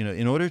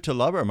 In order to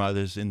love our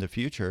mothers in the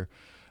future,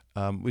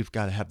 we've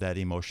got to have that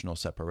emotional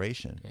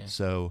separation.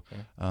 So,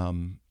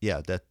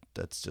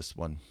 that's just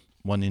one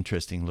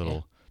interesting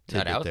little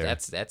tidbit there.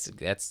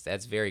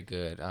 That's very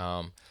good.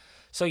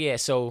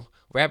 So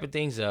wrapping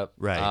things up.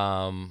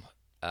 Right.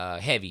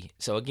 Heavy.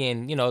 So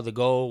again, the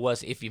goal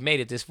was, if you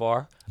made it this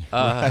far,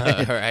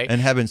 right,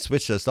 and haven't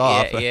switched us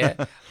off.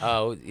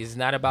 It's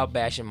not about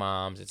bashing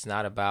moms. It's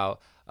not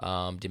about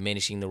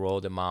diminishing the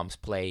role that moms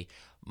play.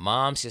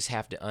 Moms just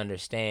have to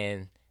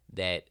understand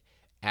that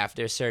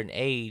after a certain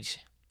age,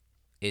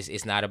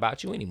 it's not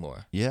about you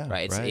anymore. Yeah,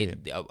 right.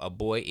 A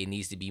boy, it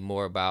needs to be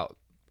more about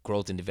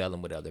growth and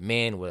development with other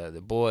men, with other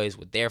boys,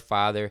 with their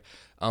father,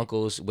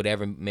 uncles,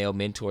 whatever male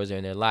mentors are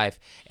in their life.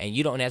 And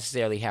you don't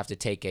necessarily have to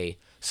take a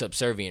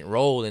subservient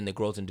role in the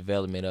growth and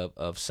development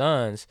of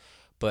sons,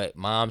 but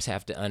moms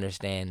have to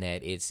understand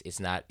that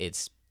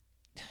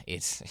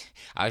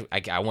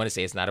I want to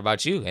say it's not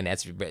about you, and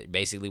that's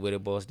basically what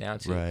it boils down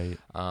to. Right.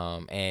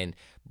 And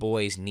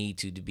boys need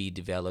to be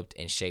developed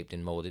and shaped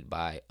and molded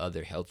by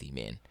other healthy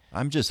men.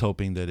 I'm just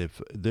hoping that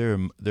if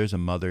there's a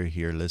mother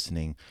here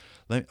listening,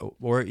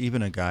 or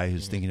even a guy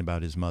who's thinking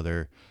about his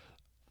mother,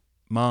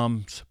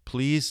 moms,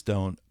 please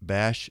don't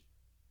bash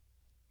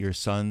your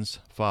son's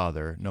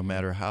father, no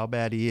matter how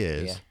bad he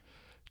is,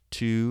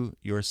 to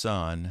your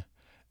son,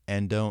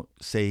 and don't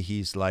say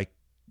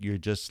you're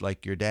just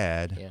like your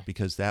dad,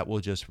 because that will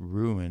just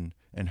ruin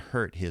and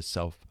hurt his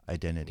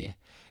self-identity. Yeah.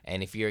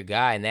 And if you're a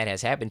guy and that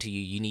has happened to you,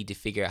 you need to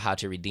figure out how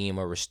to redeem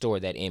or restore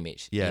that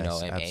image. Yes,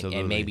 absolutely.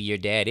 And maybe your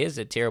dad is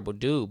a terrible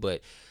dude,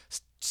 but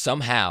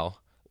somehow,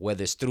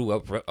 whether it's through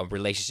a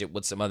relationship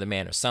with some other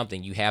man or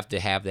something, you have to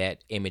have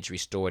that image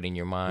restored in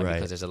your mind,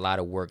 because there's a lot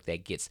of work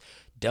that gets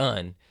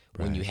done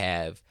when you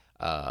have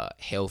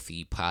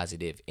healthy,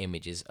 positive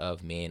images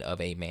of men,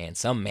 of a man,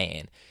 some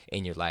man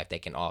in your life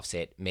that can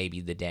offset maybe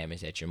the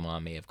damage that your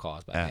mom may have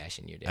caused by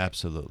bashing your dad.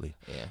 Absolutely.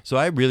 Yeah. So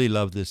I really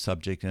love this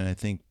subject, and I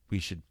think we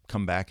should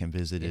come back and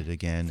visit it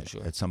again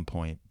at some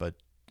point. But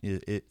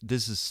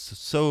this is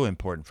so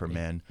important for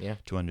men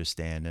to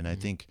understand. And I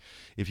think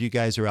if you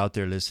guys are out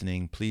there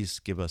listening, please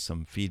give us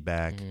some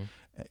feedback.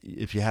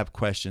 If you have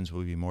questions,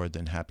 we'll be more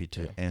than happy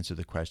to answer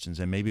the questions,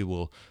 and maybe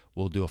we'll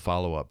do a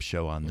follow-up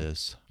show on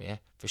this. Yeah,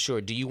 for sure.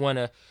 Do you want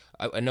to?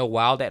 I know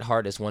Wild at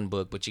Heart is one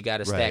book, but you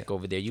got a stack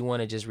over there. You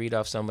want to just read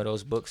off some of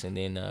those books, and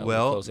then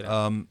we'll close it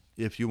out?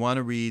 If you want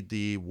to read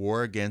The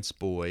War Against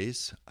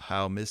Boys,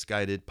 How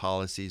Misguided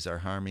Policies Are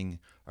Harming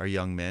Our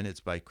Young Men, it's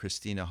by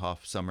Christina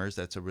Hoff Sommers.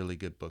 That's a really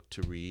good book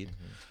to read.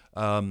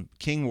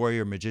 King,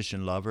 Warrior,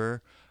 Magician,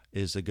 Lover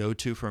is a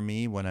go-to for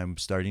me when I'm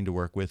starting to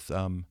work with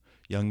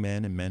young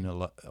men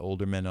and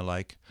older men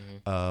alike.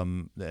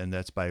 And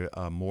that's by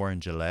Moore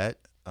and Gillette.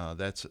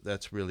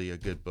 That's really a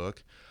good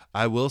book.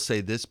 I will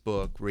say this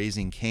book,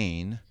 Raising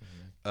Cain,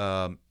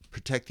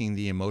 Protecting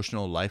the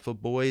Emotional Life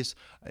of Boys,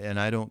 and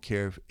I don't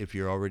care if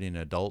you're already an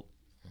adult.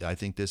 I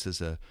think this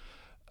is a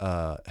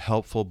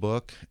helpful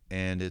book,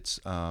 and it's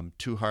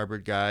two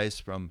Harvard guys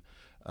from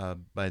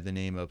by the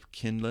name of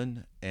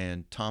Kindlon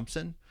and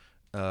Thompson.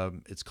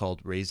 It's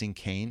called Raising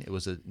Cain. It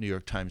was a New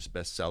York Times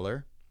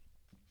bestseller.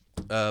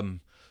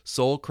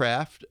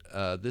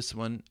 Soulcraft. This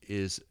one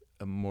is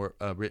more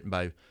written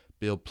by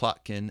Bill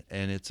Plotkin,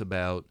 and it's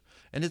about,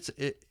 and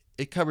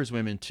it covers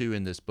women too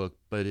in this book,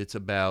 but it's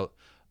about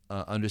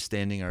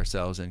understanding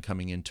ourselves and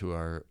coming into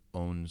our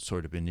own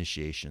sort of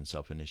self-initiation.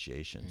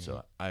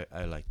 So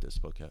I like this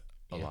book a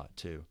lot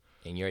too.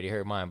 And you already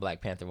heard mine, Black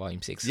Panther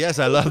Volume 6. Yes,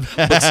 I love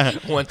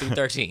that. 1 through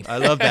 13. I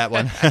love that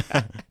one.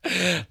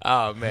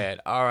 Oh, man.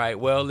 All right.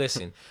 Well,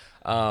 listen,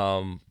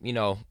 mother-son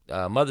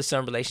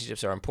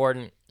relationships are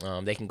important.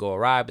 They can go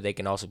awry, but they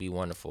can also be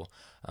wonderful.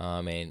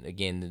 And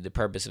again, the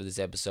purpose of this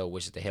episode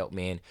was to help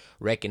men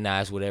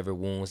recognize whatever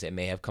wounds that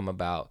may have come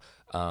about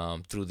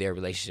through their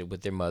relationship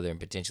with their mother and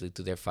potentially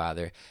through their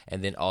father,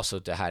 and then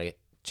also trying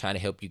to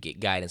help you get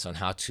guidance on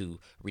how to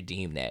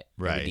redeem that,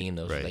 redeem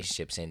those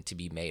relationships, and to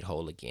be made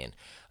whole again.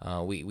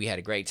 We had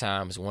a great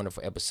time. It's a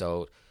wonderful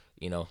episode.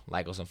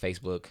 Like us on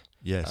Facebook,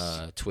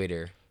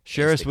 Twitter.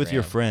 Share Instagram. us with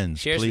your friends,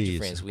 Share please. us with your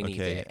friends. We need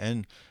that.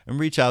 And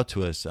reach out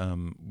to us.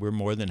 We're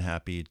more than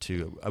happy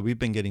to. We've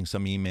been getting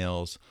some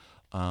emails.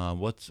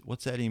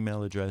 What's that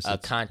email address?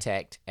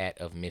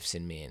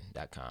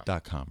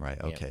 contact@ofmythsandmen.com. .com,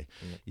 right? Okay.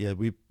 Yep. Yeah,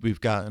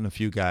 we've gotten a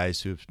few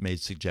guys who've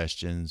made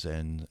suggestions,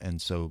 and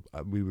so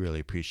we really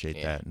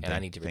appreciate that. And I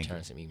need to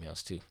return some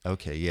emails too.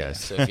 Okay.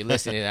 Yes. So if you're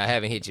listening and I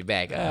haven't hit you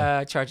back,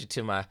 I charge it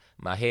to my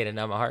head and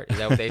not my heart. Is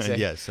that what they say?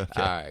 Yes.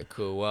 Okay. All right.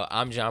 Cool. Well,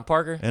 I'm John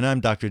Parker, and I'm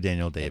Dr.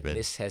 Daniel David. And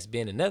this has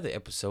been another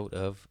episode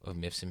of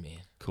Myths and Men.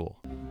 Cool.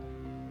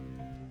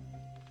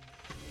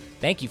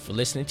 Thank you for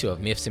listening to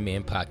Of Myths and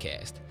Men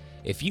podcast.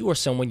 If you or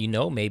someone you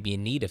know may be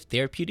in need of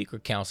therapeutic or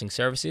counseling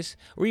services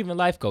or even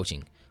life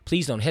coaching,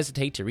 please don't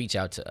hesitate to reach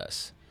out to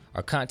us.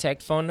 Our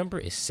contact phone number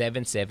is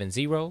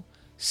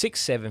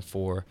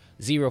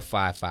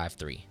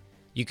 770-674-0553.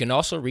 You can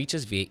also reach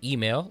us via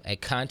email at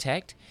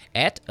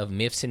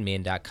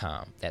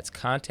contact@ofmythsandmen.com. That's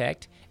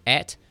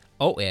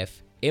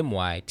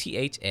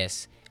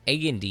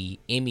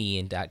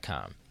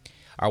contact@ofmythsandmen.com.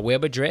 Our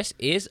web address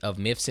is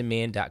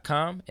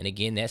ofmythsandmen.com, and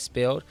again, that's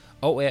spelled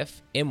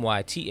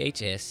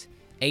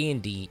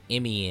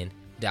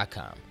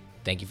ofmythsandmen.com.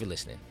 Thank you for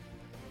listening.